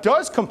 God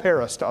does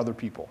compare us to other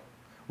people.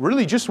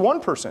 Really just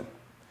one person.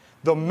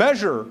 The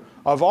measure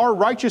of our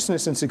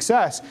righteousness and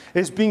success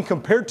is being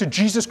compared to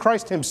Jesus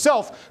Christ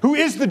himself, who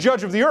is the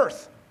judge of the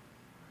earth.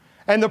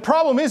 And the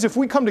problem is if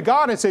we come to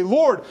God and say,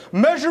 Lord,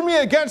 measure me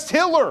against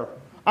Hitler.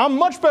 I'm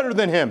much better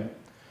than him.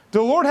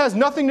 The Lord has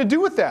nothing to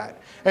do with that.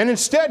 And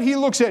instead, he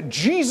looks at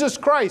Jesus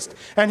Christ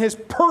and his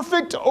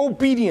perfect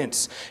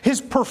obedience, his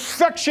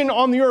perfection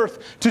on the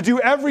earth to do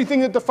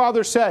everything that the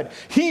Father said.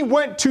 He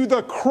went to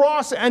the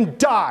cross and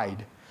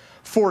died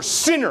for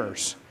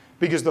sinners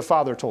because the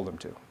Father told him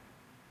to.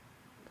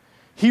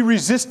 He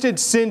resisted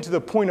sin to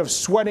the point of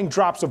sweating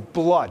drops of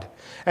blood.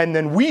 And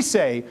then we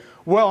say,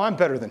 well, I'm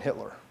better than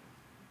Hitler.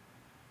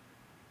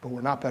 But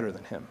we're not better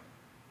than him.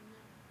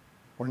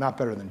 We're not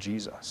better than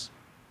Jesus.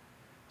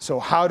 So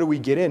how do we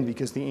get in?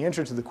 Because the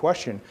answer to the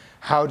question,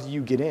 how do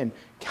you get in?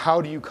 How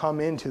do you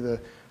come into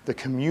the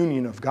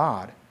communion of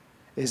God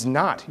is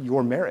not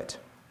your merit.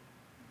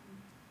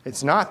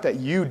 It's not that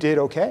you did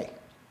okay.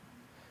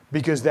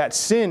 Because that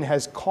sin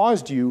has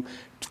caused you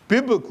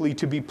biblically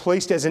to be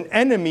placed as an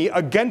enemy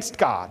against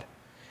God,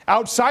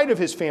 outside of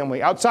his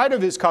family, outside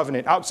of his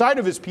covenant, outside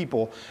of his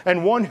people,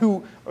 and one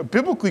who,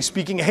 biblically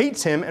speaking,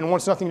 hates him and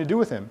wants nothing to do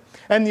with him.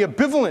 And the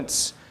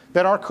ambivalence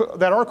that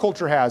our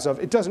culture has of,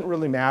 it doesn't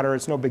really matter,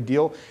 it's no big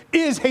deal,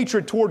 is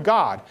hatred toward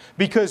God,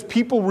 because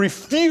people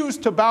refuse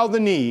to bow the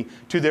knee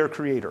to their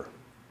Creator.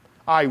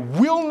 I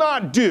will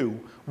not do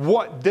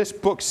what this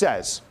book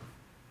says.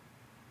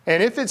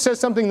 And if it says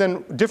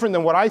something different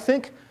than what I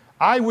think,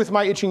 I, with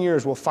my itching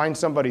ears, will find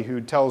somebody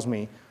who tells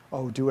me,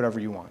 oh, do whatever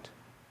you want.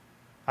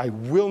 I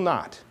will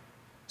not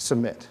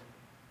submit.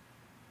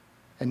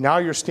 And now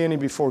you're standing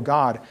before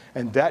God,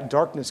 and that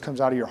darkness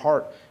comes out of your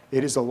heart.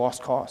 It is a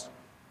lost cause.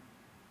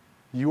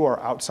 You are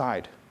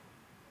outside.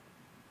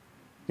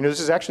 You know, this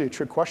is actually a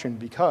trick question,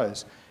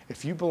 because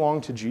if you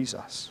belong to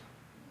Jesus,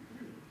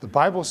 the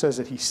Bible says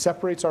that he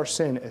separates our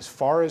sin as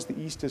far as the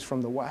east is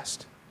from the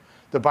west.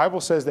 The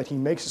Bible says that he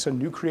makes us a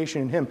new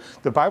creation in him.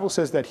 The Bible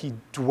says that he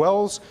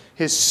dwells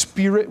his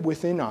spirit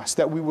within us,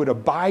 that we would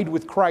abide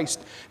with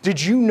Christ. Did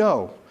you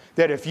know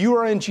that if you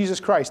are in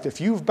Jesus Christ,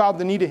 if you've bowed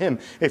the knee to him,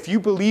 if you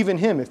believe in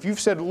him, if you've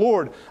said,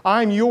 Lord,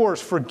 I'm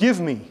yours, forgive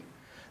me,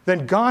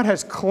 then God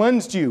has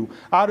cleansed you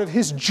out of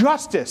his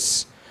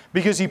justice,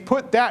 because he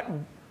put that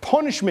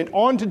punishment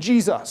onto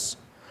Jesus,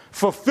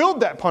 fulfilled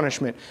that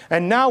punishment,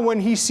 and now when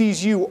he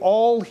sees you,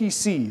 all he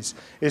sees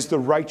is the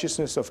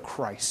righteousness of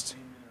Christ.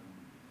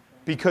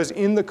 Because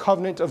in the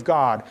covenant of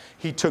God,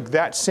 he took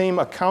that same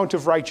account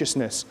of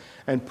righteousness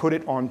and put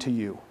it onto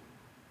you.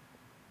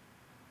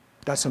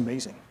 That's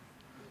amazing.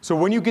 So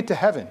when you get to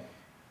heaven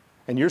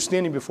and you're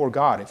standing before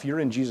God, if you're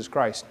in Jesus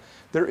Christ,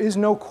 there is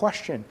no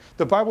question.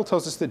 The Bible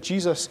tells us that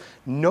Jesus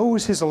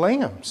knows his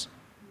lambs.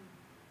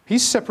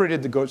 He's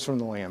separated the goats from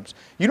the lambs.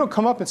 You don't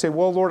come up and say,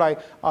 well, Lord,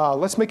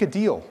 let's make a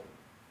deal.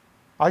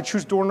 I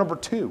choose door number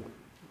 2.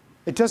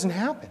 It doesn't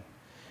happen.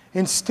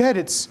 Instead,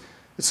 it's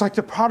like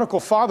the prodigal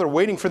father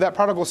waiting for that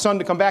prodigal son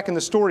to come back in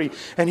the story,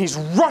 and he's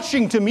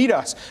rushing to meet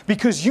us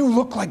because you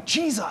look like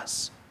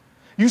Jesus.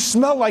 You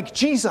smell like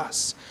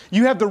Jesus.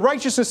 You have the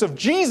righteousness of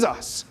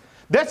Jesus.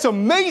 That's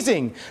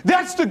amazing.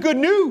 That's the good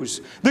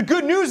news. The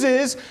good news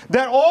is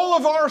that all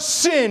of our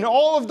sin,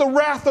 all of the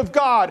wrath of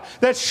God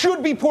that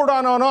should be poured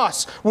out on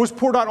us was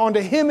poured out onto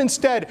him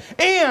instead.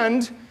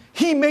 And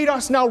he made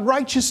us now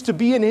righteous to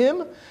be in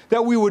him,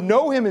 that we would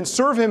know him and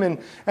serve him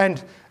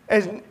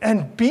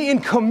and be in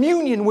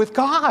communion with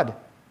God.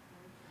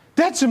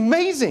 That's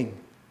amazing.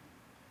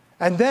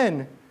 And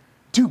then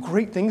do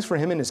great things for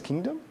him in his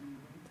kingdom.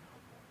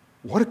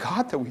 What a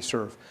God that we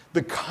serve.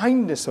 The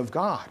kindness of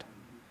God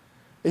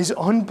is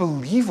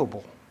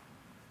unbelievable.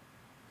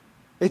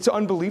 It's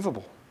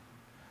unbelievable.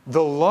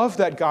 The love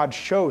that God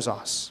shows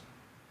us,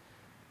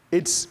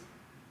 it's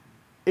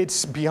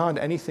beyond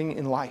anything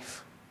in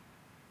life.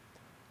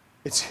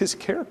 It's his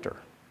character.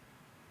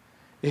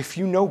 If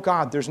you know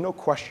God, there's no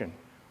question,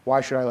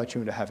 why should I let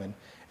you into heaven?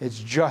 It's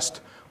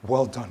just,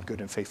 well done,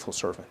 good and faithful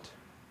servant.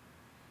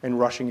 And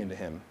rushing into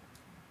him.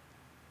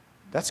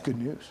 That's good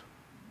news.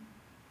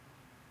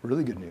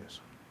 Really good news.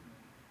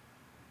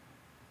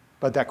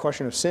 But that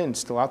question of sin is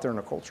still out there in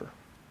our culture.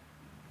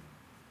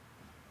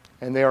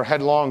 And they are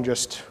headlong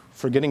just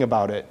forgetting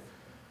about it,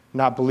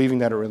 not believing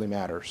that it really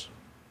matters.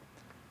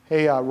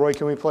 Hey, Roy,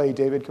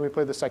 David, can we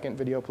play the second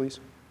video, please?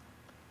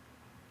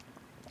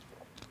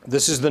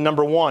 This is the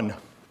number 1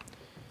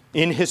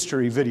 in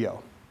history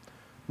video,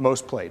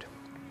 most played.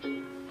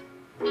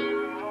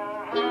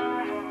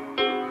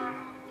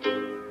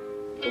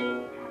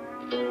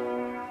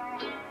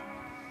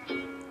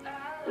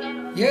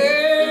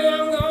 Yeah,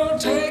 I'm gonna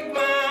take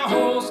my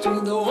horse to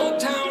the old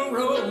town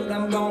road.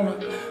 I'm gonna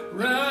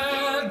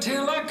ride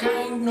till I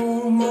can't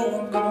no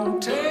more. I'm gonna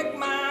take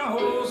my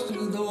horse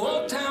to the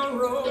old town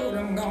road.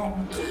 I'm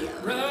gonna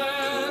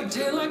ride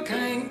till I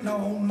can't no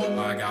more.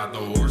 I got the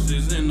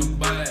horses in the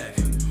back,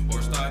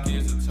 horse stock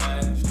is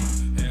attached.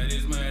 Head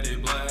is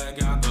matted black,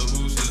 got the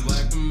bushes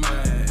black to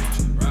match.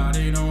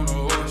 Riding on a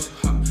horse,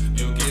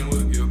 you can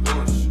whip your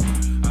Porsche.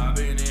 I've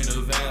been in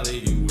the valley,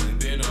 you ain't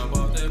been up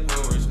off that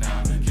porch.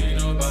 Now can't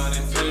nobody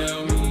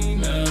tell me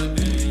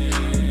nothing.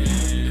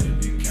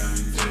 You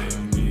can't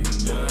tell me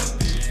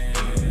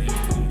nothing.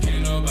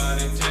 Can't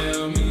nobody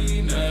tell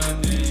me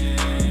nothing.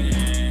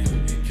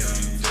 You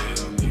can't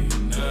tell me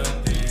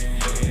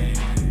nothing.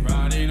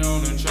 Riding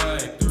on a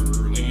tractor,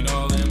 lean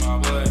all in my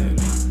bladder.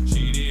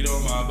 Cheated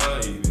on my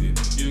baby,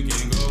 you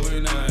can go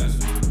and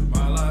ask her.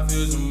 My life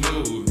is a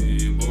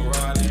movie, boy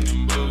riding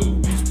in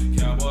boobies.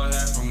 Cowboy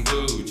hat from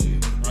Gucci,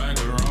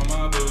 Wrangler on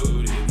my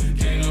booty.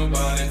 Can't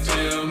nobody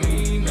tell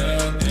me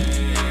nothing.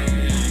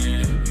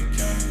 You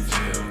can't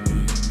tell me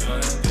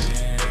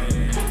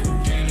nothing.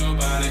 Can't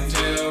nobody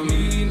tell me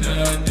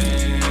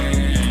nothing.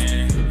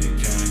 You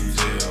can't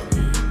tell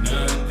me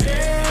nothing.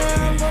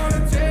 Yeah, I'm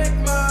gonna take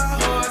my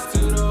horse to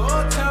the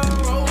old town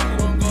road.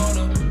 I'm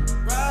gonna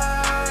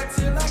ride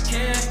till I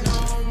can't no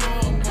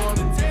more. I'm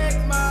gonna take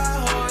my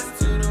horse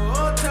to the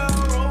old town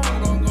road.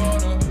 I'm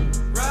gonna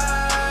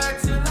ride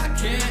till I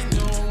can't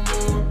no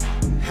more.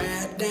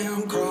 Hat down,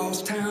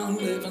 cross town,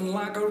 living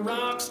like a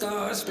rock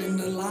star. Spend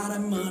a lot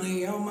of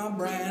money on my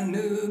brand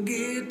new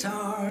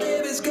guitar.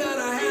 Baby's got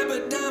a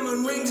habit,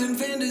 diamond rings and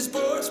Fendi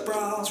sports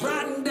bras.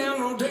 Riding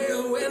down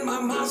Rodeo in my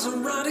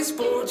Maserati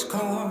sports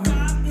car.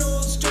 Got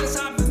no stress,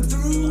 I've been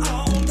through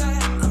all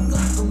that. I'm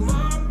like a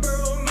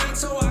Marlboro man,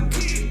 so I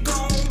keep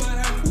going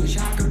back. Wish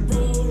I could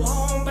roll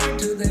on back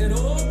to that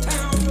old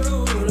town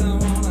road. I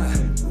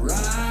wanna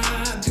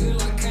ride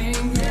till I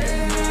can't.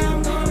 Yeah,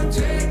 I'm gonna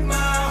take my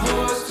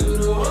horse to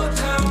the old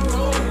town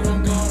road.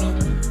 I'm gonna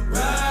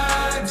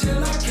ride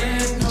till I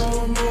can't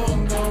no more.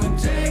 I'm gonna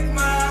take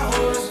my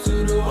horse to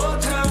the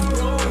old town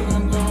road.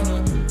 I'm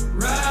gonna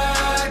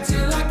ride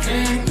till I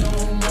can't no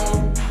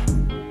more.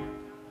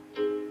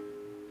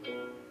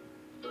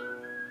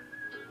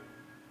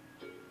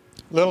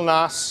 Lil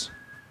Nas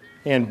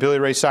and Billy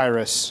Ray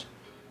Cyrus,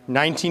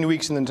 19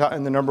 weeks in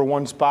the number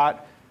 1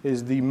 spot,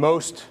 is the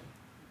most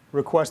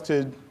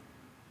requested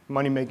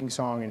money-making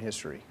song in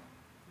history.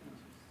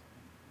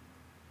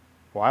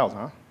 Wild,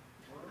 huh?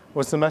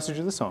 What's the message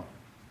of the song?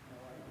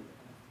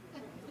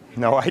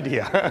 No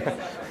idea.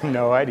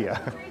 No idea.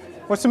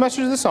 What's the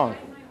message of the song?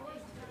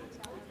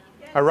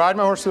 I ride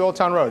my horse to the old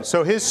town road.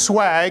 So his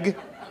swag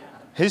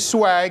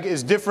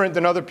is different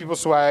than other people's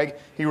swag.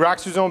 He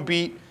rocks his own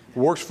beat,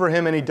 works for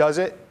him, and he does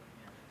it.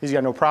 He's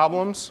got no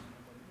problems.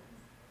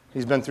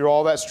 He's been through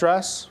all that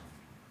stress,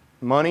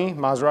 money,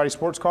 Maserati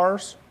sports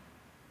cars.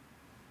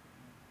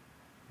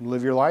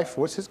 Live your life.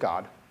 What's his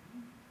God?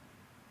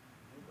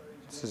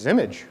 It's his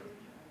image.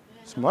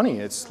 It's money.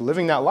 It's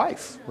living that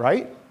life,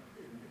 right?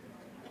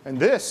 And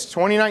this,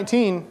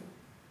 2019,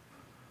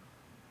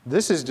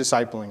 this is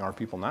discipling our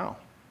people now.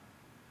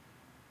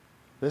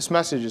 This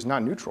message is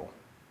not neutral.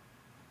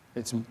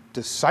 It's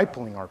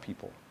discipling our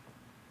people,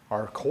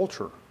 our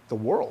culture, the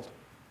world.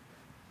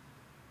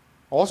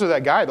 Also,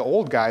 that guy, the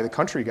old guy, the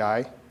country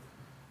guy,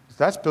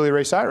 that's Billy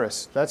Ray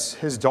Cyrus. That's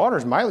his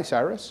daughter's Miley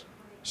Cyrus.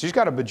 She's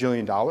got $1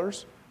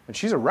 bajillion, and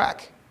she's a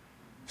wreck.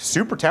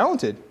 Super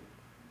talented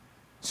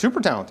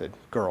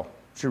girl.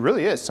 She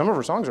really is. Some of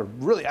her songs are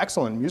really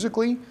excellent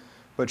musically,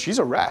 but she's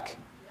a wreck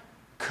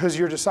because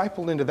you're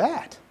discipled into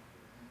that.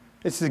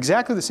 It's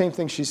exactly the same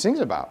thing she sings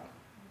about.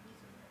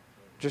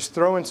 Just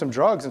throw in some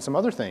drugs and some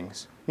other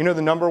things. You know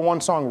the number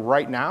one song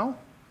right now?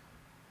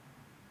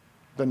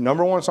 The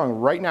number one song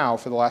right now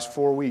for the last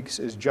 4 weeks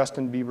is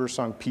Justin Bieber's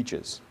song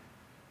Peaches.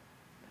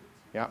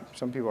 Yeah,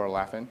 some people are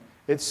laughing.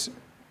 It's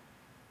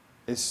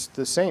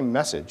the same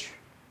message.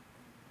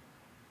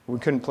 We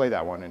couldn't play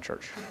that one in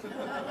church.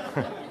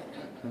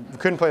 We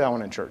couldn't play that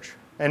one in church.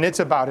 And it's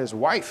about his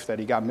wife that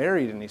he got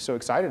married and he's so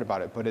excited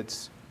about it, but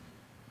it's...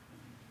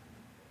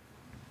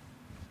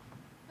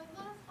 But a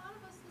lot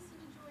of us listen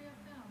to Joy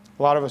FM.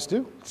 A lot of us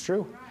do. It's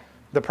true. Right.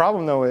 The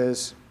problem, though,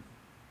 is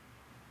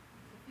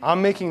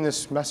I'm making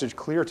this message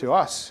clear to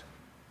us,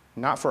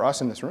 not for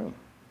us in this room.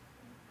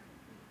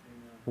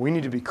 We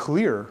need to be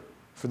clear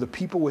for the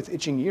people with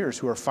itching ears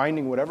who are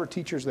finding whatever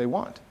teachers they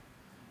want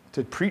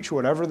to preach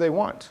whatever they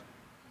want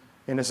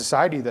in a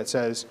society that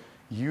says,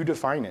 you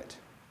define it.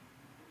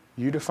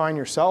 You define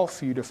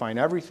yourself. You define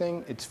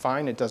everything. It's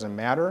fine. It doesn't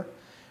matter.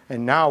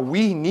 And now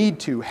we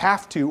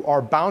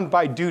are bound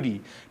by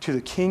duty to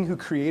the King who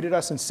created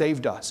us and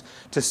saved us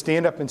to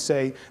stand up and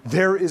say,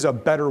 there is a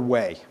better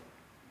way.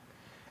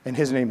 And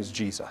his name is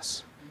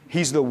Jesus.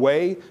 He's the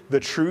way, the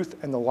truth,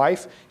 and the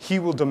life. He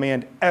will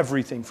demand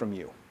everything from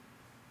you.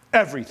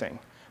 Everything.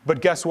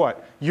 But guess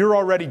what? You're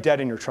already dead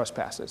in your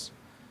trespasses.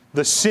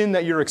 The sin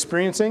that you're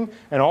experiencing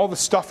and all the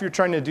stuff you're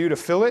trying to do to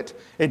fill it,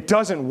 it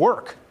doesn't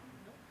work.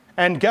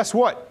 And guess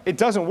what? It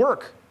doesn't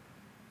work.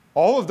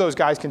 All of those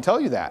guys can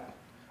tell you that.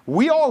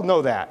 We all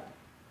know that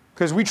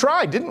because we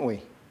tried, didn't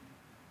we?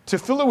 To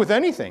fill it with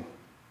anything.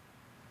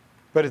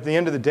 But at the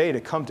end of the day,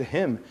 to come to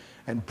him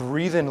and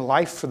breathe in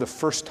life for the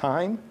first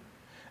time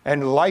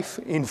and life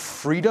in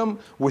freedom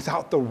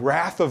without the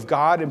wrath of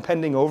God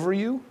impending over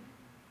you,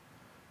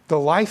 the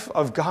life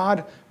of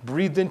God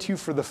breathed into you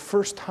for the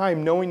first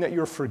time, knowing that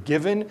you're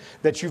forgiven,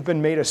 that you've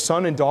been made a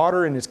son and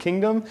daughter in his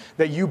kingdom,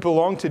 that you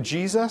belong to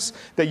Jesus,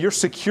 that you're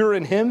secure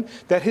in him,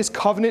 that his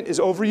covenant is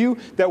over you,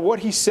 that what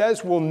he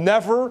says will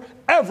never,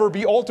 ever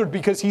be altered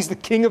because he's the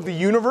king of the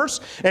universe.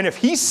 And if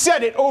he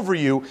said it over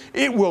you,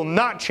 it will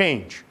not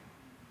change.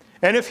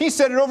 And if he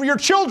said it over your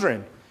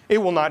children, it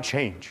will not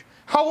change.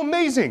 How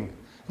amazing.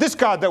 This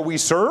God that we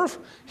serve,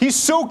 he's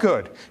so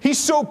good. He's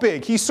so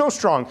big. He's so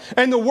strong.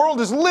 And the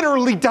world is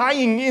literally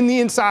dying in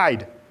the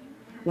inside,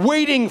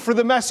 waiting for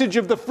the message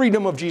of the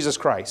freedom of Jesus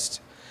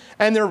Christ.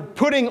 And they're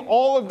putting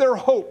all of their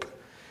hope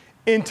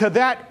into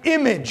that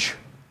image.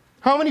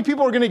 How many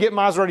people are going to get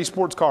Maserati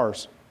sports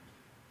cars?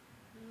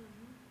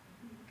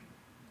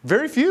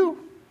 Very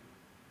few.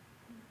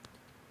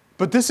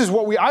 But this is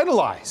what we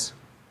idolize.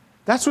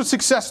 That's what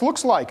success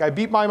looks like. I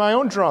beat by my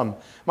own drum.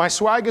 My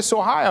swag is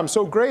so high. I'm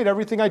so great.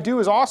 Everything I do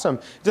is awesome.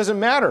 It doesn't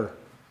matter.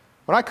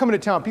 When I come into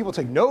town, people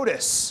take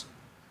notice.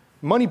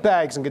 Money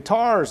bags and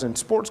guitars and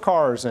sports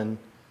cars. And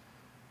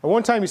at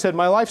one time he said,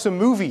 my life's a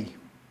movie,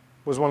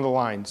 was one of the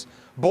lines.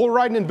 Bull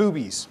riding and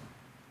boobies.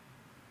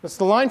 That's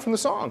the line from the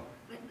song.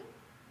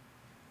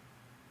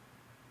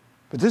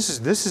 But this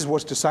is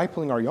what's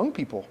discipling our young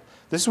people.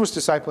 This is what's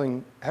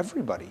discipling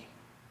everybody.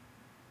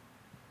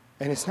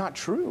 And it's not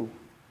true.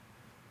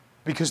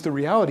 Because the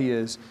reality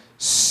is,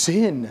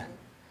 sin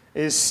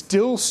is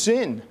still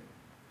sin.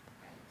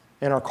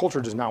 And our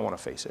culture does not want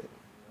to face it.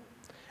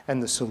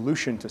 And the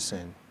solution to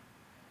sin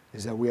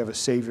is that we have a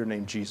Savior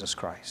named Jesus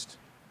Christ.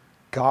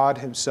 God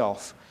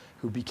himself,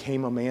 who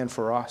became a man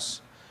for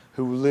us,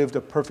 who lived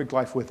a perfect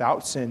life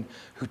without sin,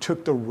 who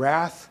took the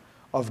wrath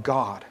of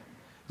God.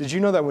 Did you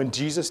know that when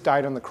Jesus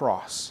died on the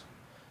cross,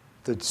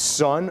 the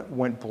sun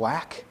went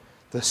black,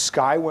 the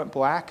sky went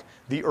black,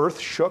 the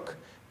earth shook,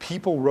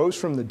 people rose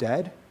from the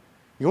dead?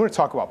 You want to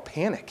talk about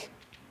panic.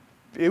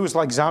 It was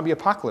like zombie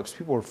apocalypse.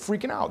 People were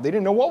freaking out. They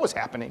didn't know what was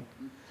happening.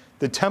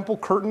 The temple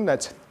curtain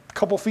that's a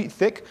couple feet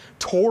thick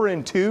tore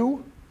in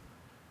two.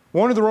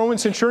 One of the Roman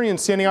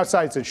centurions standing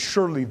outside said,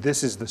 surely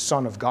this is the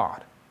Son of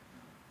God.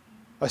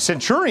 A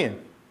centurion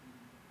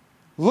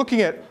looking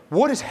at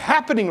what is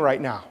happening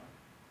right now.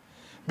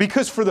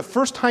 Because for the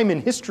first time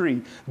in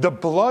history, the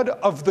blood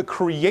of the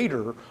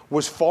Creator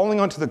was falling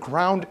onto the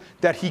ground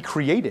that he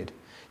created.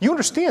 You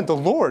understand, the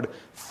Lord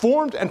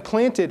formed and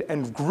planted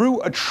and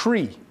grew a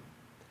tree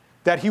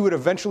that he would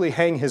eventually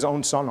hang his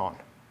own son on.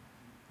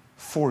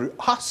 For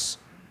us,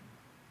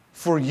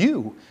 for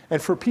you,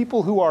 and for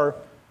people who are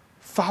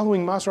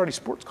following Maserati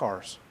sports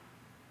cars.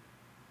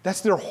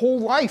 That's their whole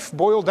life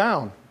boiled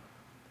down.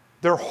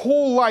 Their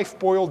whole life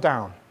boiled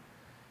down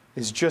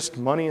is just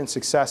money and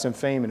success and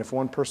fame. And if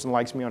one person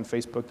likes me on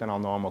Facebook, then I'll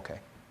know I'm okay.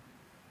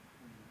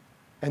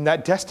 And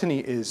that destiny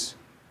is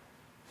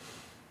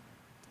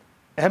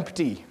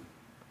empty.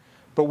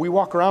 But we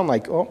walk around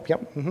like, oh, yep,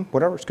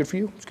 whatever, it's good for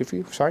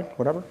you, sorry,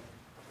 whatever.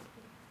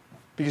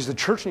 Because the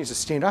church needs to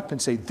stand up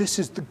and say, this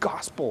is the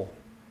gospel.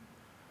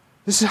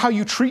 This is how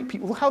you treat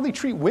people. Look how they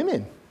treat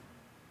women.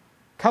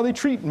 How they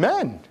treat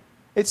men.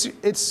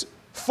 It's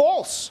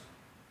false.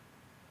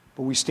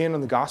 But we stand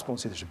on the gospel and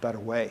say, there's a better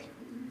way.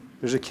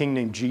 There's a king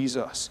named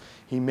Jesus.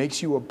 He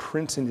makes you a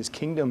prince in his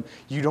kingdom.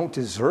 You don't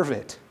deserve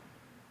it.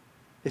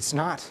 It's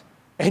not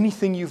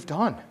anything you've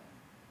done.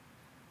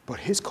 But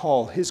his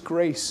call, his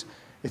grace,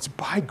 it's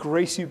by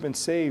grace you've been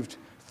saved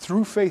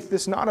through faith,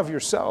 this not of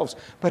yourselves,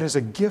 but as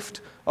a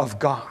gift of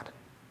God.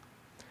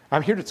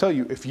 I'm here to tell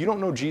you, if you don't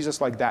know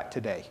Jesus like that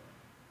today,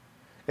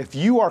 if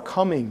you are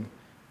planning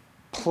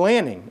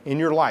in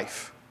your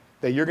life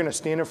that you're going to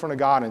stand in front of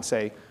God and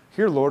say,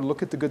 here, Lord,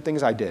 look at the good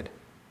things I did,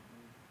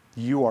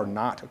 you are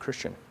not a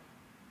Christian.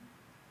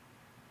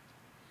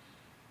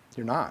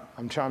 You're not.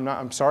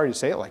 I'm sorry to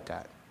say it like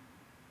that.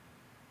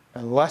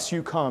 Unless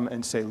you come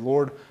and say,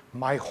 Lord,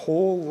 my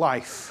whole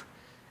life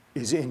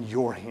is in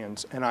your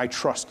hands, and I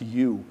trust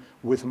you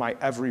with my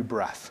every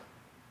breath.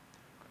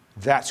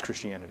 That's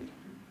Christianity.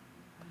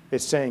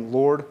 It's saying,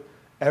 Lord,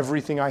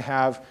 everything I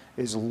have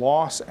is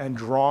loss and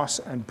dross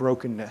and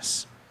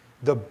brokenness.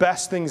 The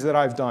best things that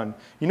I've done.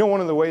 You know, one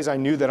of the ways I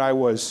knew that I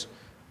was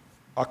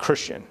a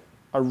Christian,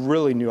 I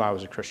really knew I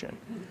was a Christian,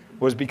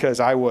 was because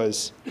I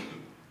wasn't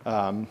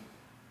going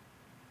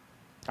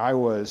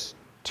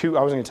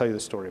to tell you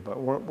this story, but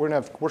we're going to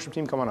have worship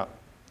team come on up.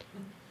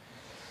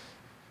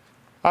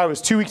 I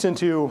was 2 weeks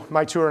into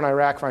my tour in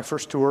Iraq, my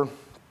first tour.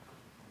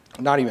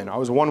 Not even. I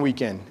was 1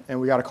 week in, and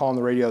we got a call on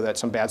the radio that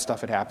some bad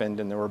stuff had happened,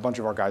 and there were a bunch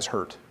of our guys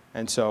hurt.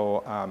 And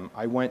so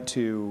I went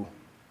to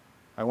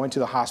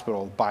the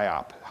hospital,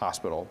 BIOP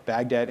Hospital,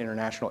 Baghdad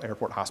International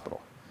Airport Hospital.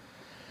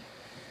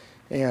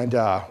 And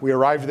we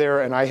arrived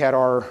there, and I had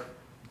our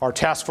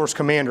task force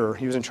commander.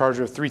 He was in charge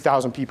of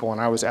 3,000 people,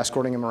 and I was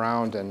escorting him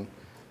around. And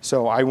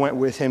so I went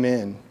with him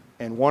in.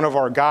 And one of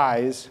our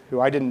guys, who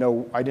I didn't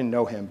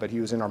know him, but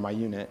he was in my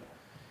unit,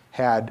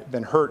 had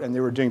been hurt, and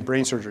they were doing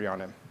brain surgery on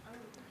him.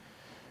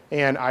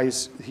 And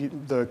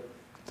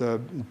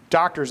the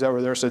doctors that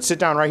were there said, sit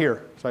down right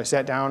here. So I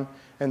sat down,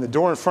 and the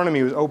door in front of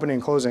me was opening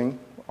and closing,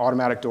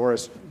 automatic door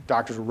as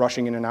doctors were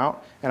rushing in and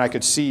out, and I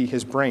could see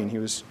his brain. He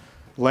was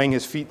laying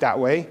his feet that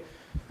way.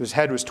 His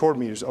head was toward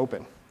me, he was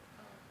open.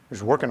 I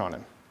was working on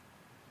him.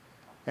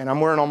 And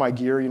I'm wearing all my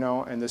gear,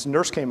 and this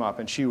nurse came up,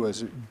 and she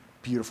was a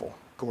beautiful,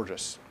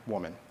 gorgeous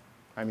woman.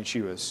 I mean,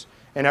 she was,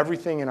 and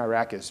everything in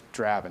Iraq is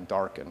drab and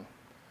dark, and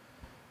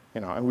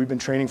we've been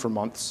training for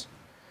months.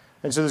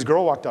 And so this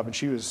girl walked up, and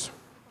she was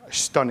a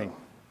stunning,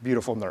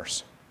 beautiful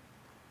nurse.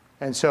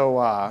 And so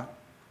I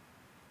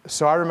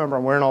remember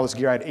I'm wearing all this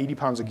gear. I had 80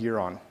 pounds of gear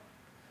on.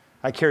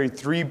 I carried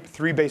three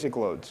basic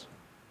loads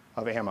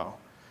of ammo.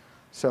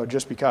 So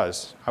just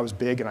because I was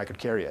big and I could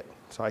carry it.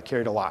 So I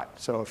carried a lot.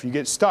 So if you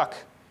get stuck,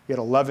 you get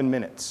 11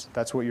 minutes.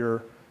 That's what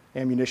your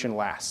ammunition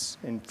lasts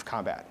in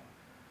combat.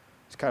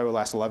 It's kind of would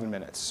last 11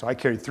 minutes. So I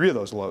carried 3 of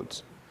those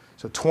loads.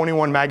 So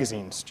 21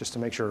 magazines just to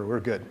make sure we're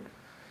good.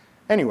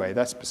 Anyway,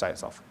 that's beside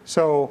itself.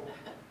 So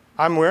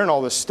I'm wearing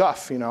all this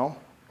stuff, and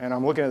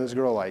I'm looking at this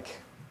girl like,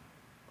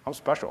 I'm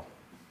special.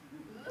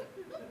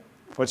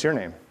 What's your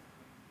name?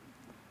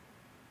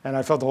 And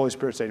I felt the Holy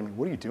Spirit say to me,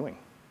 what are you doing?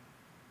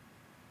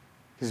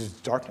 Because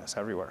there's darkness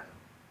everywhere.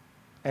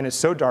 And it's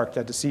so dark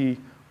that to see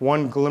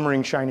one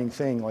glimmering, shining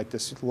thing like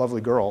this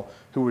lovely girl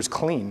who was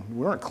clean.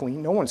 We weren't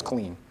clean. No one's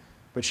clean.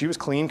 But she was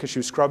clean because she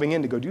was scrubbing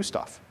in to go do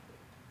stuff.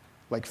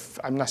 Like,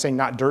 I'm not saying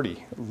not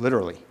dirty,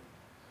 literally.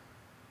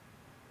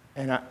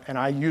 And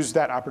I used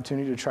that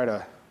opportunity to try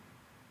to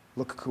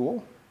look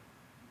cool.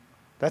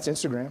 That's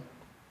Instagram.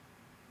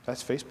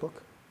 That's Facebook.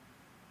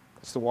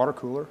 That's the water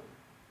cooler.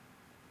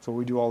 That's what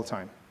we do all the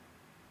time.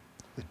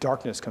 The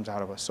darkness comes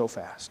out of us so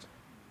fast.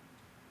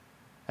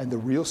 And the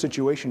real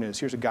situation is,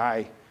 here's a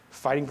guy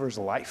fighting for his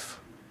life.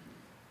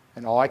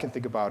 And all I can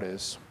think about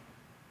is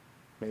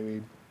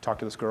maybe talk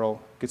to this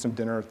girl, get some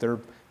dinner.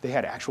 They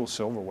had actual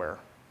silverware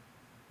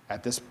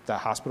at the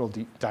hospital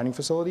dining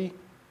facility,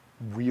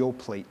 real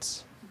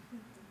plates.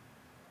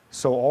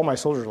 So all my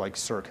soldiers are like,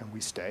 sir, can we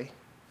stay?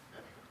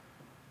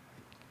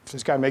 If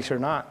this guy makes it or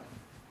not,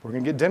 we're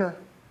going to get dinner.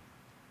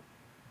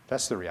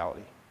 That's the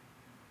reality.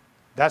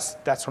 That's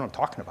what I'm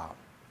talking about.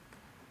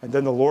 And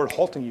then the Lord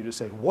halting you to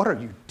say, what are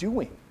you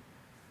doing?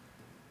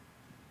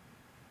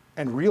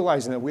 And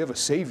realizing that we have a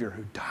Savior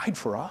who died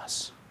for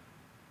us,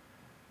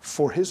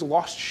 for his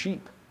lost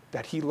sheep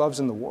that he loves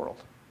in the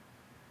world.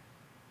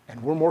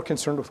 And we're more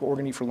concerned with what we're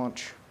going to eat for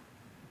lunch.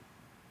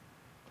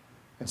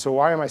 And so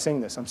why am I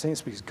saying this? I'm saying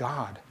this because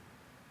God,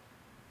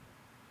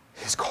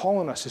 his call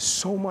on us is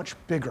so much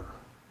bigger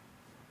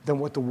than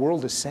what the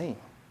world is saying.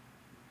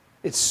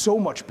 It's so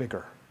much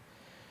bigger.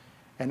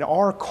 And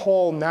our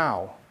call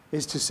now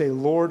is to say,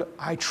 Lord,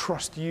 I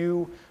trust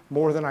you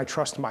more than I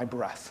trust my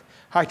breath.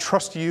 I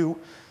trust you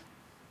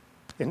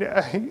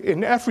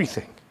in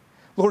everything.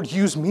 Lord,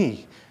 use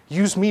me.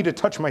 Use me to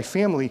touch my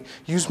family.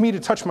 Use me to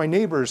touch my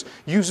neighbors.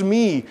 Use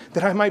me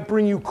that I might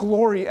bring you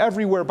glory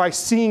everywhere by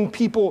seeing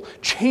people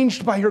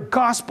changed by your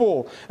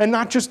gospel and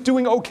not just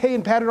doing okay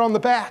and patted on the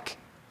back,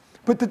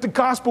 but that the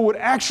gospel would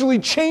actually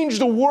change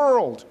the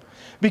world,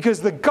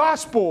 because the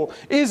gospel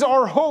is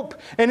our hope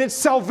and it's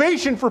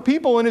salvation for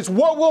people, and it's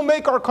what will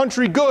make our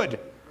country good.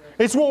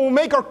 It's what will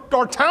make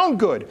our town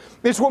good.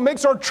 It's what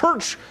makes our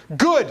church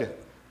good,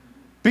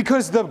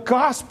 because the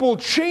gospel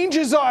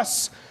changes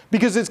us,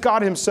 because it's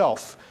God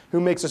himself who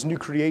makes us new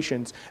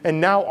creations.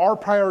 And now our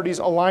priorities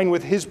align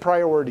with his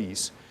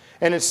priorities.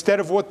 And instead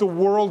of what the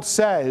world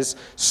says,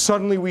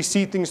 suddenly we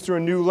see things through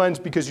a new lens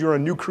because you're a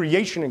new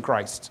creation in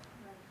Christ.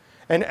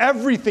 And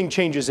everything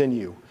changes in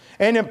you.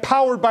 And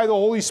empowered by the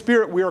Holy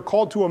Spirit, we are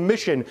called to a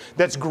mission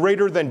that's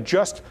greater than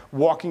just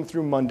walking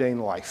through mundane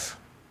life.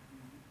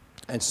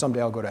 And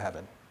someday I'll go to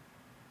heaven.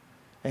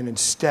 And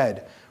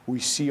instead, we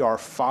see our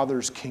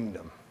Father's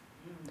kingdom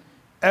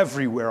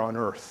everywhere on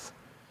earth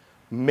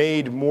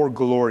made more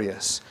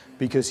glorious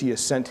because he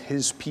has sent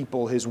his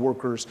people, his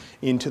workers,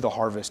 into the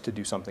harvest to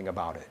do something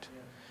about it.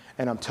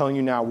 And I'm telling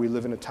you now, we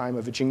live in a time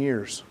of itching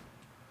ears.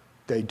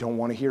 They don't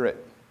want to hear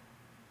it.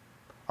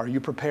 Are you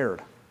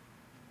prepared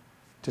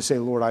to say,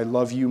 Lord, I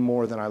love you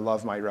more than I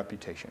love my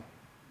reputation?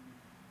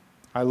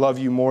 I love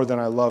you more than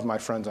I love my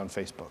friends on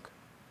Facebook.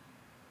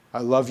 I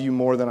love you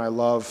more than I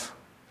love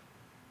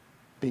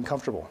being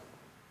comfortable.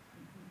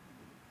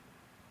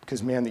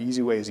 Because, man, the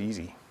easy way is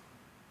easy,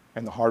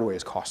 and the hard way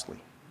is costly.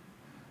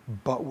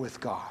 But with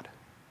God,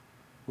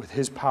 with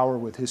his power,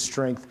 with his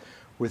strength,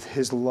 with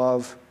his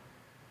love,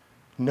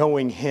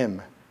 knowing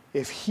him,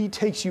 if he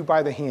takes you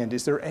by the hand,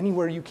 is there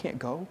anywhere you can't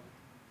go?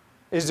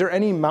 Is there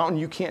any mountain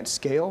you can't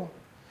scale?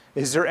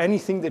 Is there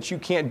anything that you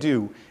can't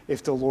do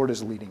if the Lord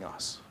is leading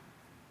us?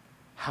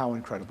 How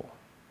incredible.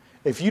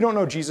 If you don't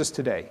know Jesus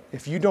today,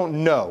 if you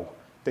don't know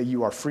that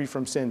you are free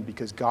from sin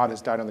because God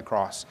has died on the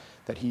cross,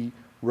 that he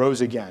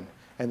rose again,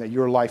 and that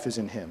your life is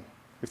in him,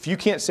 if you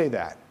can't say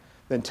that,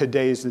 then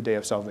today is the day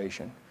of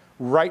salvation.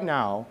 Right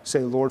now,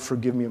 say, Lord,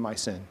 forgive me of my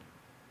sin.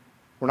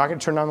 We're not going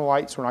to turn on the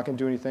lights. We're not going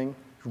to do anything.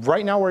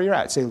 Right now where you're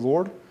at, say,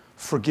 Lord,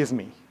 forgive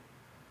me.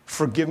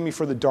 Forgive me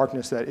for the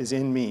darkness that is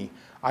in me.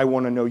 I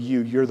want to know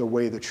you. You're the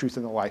way, the truth,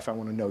 and the life. I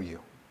want to know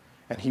you.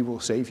 And he will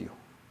save you.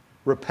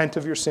 Repent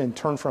of your sin,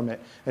 turn from it,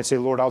 and say,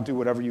 Lord, I'll do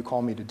whatever you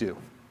call me to do.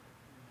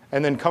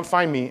 And then come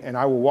find me, and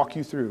I will walk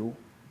you through,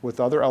 with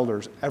other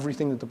elders,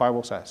 everything that the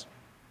Bible says.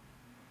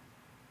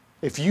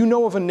 If you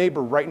know of a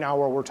neighbor right now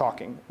while we're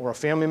talking, or a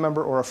family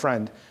member or a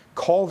friend,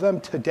 call them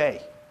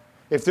today.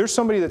 If there's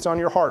somebody that's on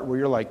your heart where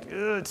you're like,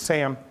 it's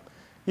Sam.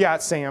 Yeah,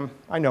 it's Sam.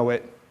 I know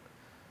it.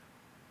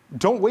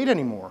 Don't wait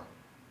anymore.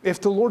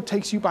 If the Lord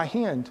takes you by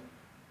hand,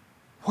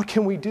 what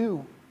can we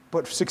do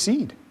but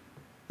succeed?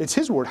 It's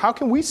his word. How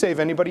can we save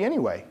anybody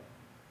anyway?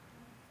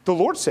 The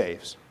Lord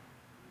saves.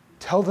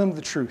 Tell them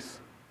the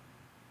truth,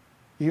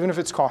 even if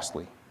it's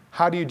costly.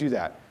 How do you do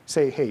that?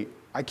 Say, hey,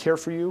 I care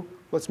for you.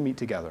 Let's meet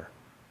together.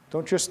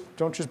 Don't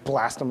just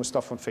blast them with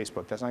stuff on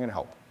Facebook. That's not going to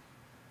help.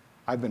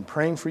 I've been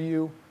praying for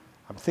you.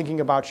 I'm thinking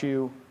about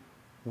you.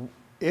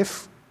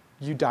 If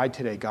you died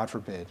today, God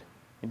forbid,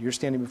 and you're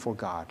standing before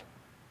God,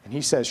 and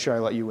he says, should I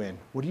let you in?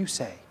 What do you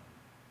say?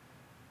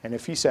 And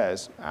if he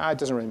says, it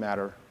doesn't really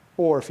matter,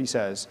 or if he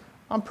says,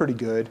 I'm pretty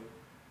good,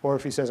 or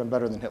if he says, I'm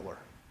better than Hitler,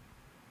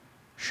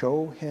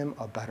 show him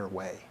a better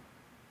way.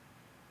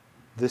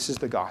 This is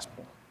the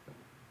gospel.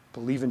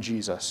 Believe in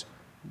Jesus.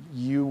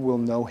 You will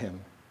know him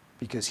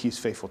because he's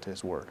faithful to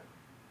his word.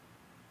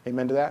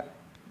 Amen to that?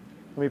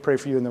 Let me pray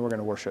for you, and then we're going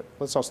to worship.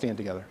 Let's all stand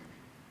together.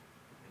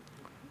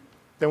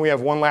 Then we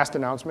have one last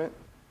announcement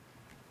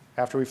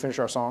after we finish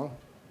our song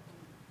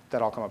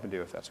that I'll come up and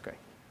do, if that's okay,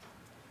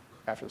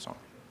 after the song.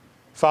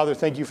 Father,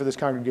 thank you for this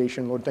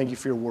congregation. Lord, thank you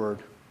for your word.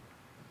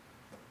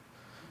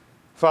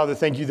 Father,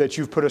 thank you that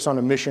you've put us on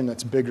a mission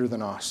that's bigger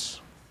than us.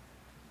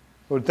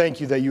 Lord,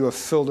 thank you that you have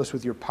filled us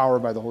with your power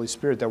by the Holy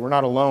Spirit, that we're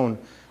not alone,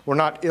 we're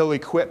not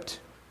ill-equipped,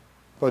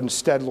 but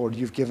instead, Lord,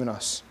 you've given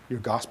us your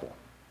gospel.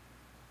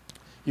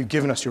 You've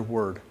given us your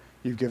word.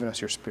 You've given us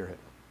your spirit.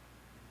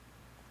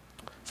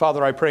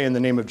 Father, I pray in the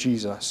name of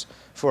Jesus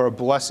for a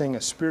blessing,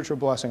 a spiritual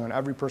blessing on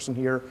every person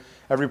here,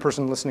 every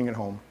person listening at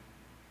home.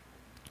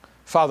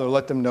 Father,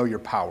 let them know your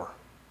power.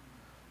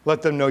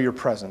 Let them know your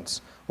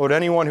presence. Lord,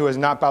 anyone who has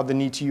not bowed the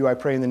knee to you, I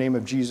pray in the name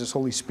of Jesus,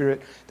 Holy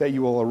Spirit, that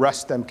you will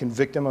arrest them,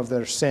 convict them of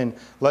their sin.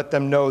 Let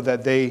them know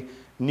that they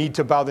need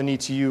to bow the knee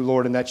to you,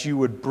 Lord, and that you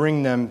would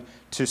bring them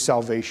to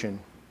salvation.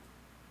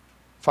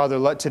 Father,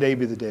 let today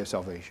be the day of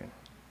salvation.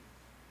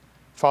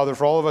 Father,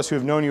 for all of us who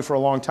have known you for a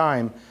long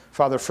time,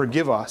 Father,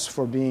 forgive us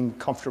for being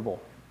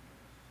comfortable.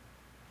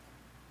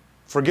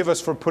 Forgive us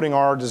for putting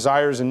our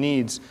desires and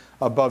needs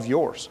above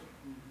yours.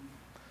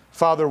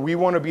 Father, we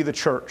want to be the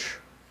church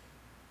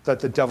that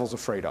the devil's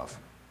afraid of.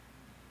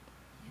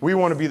 We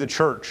want to be the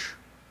church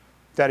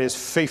that is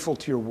faithful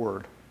to your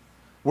word.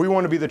 We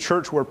want to be the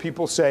church where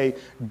people say,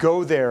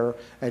 go there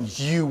and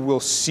you will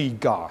see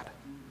God.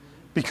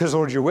 Because,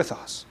 Lord, you're with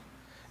us.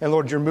 And,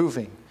 Lord, you're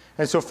moving.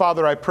 And so,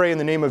 Father, I pray in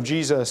the name of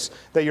Jesus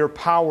that your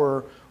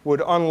power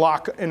would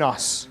unlock in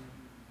us,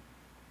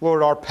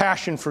 Lord, our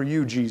passion for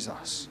you,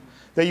 Jesus.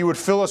 That you would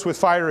fill us with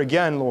fire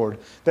again, Lord.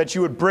 That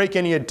you would break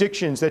any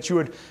addictions. That you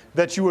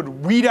would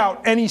weed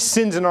out any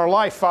sins in our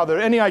life, Father.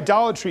 Any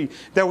idolatry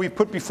that we've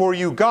put before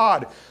you.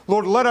 God,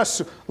 Lord, let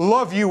us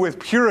love you with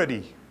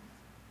purity.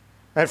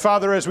 And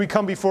Father, as we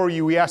come before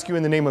you, we ask you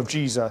in the name of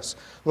Jesus,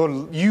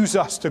 Lord, use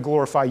us to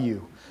glorify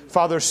you.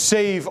 Father,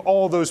 save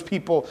all those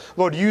people.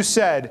 Lord, you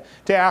said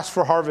to ask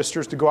for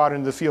harvesters to go out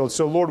into the field.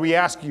 So, Lord, we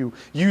ask you,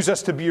 use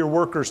us to be your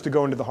workers to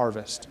go into the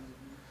harvest.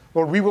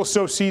 Lord, we will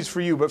sow seeds for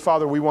you, but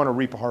Father, we want to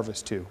reap a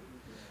harvest too.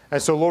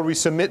 And so, Lord, we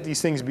submit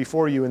these things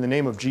before you in the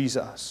name of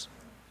Jesus.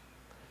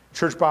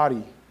 Church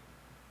body,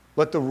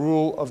 let the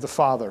rule of the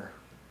Father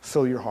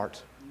fill your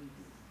heart.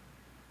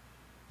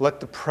 Let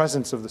the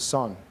presence of the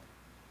Son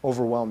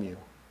overwhelm you.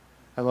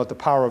 And let the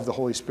power of the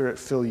Holy Spirit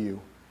fill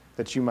you,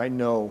 that you might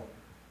know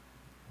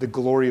the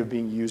glory of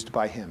being used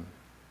by him.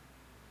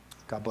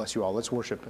 God bless you all. Let's worship.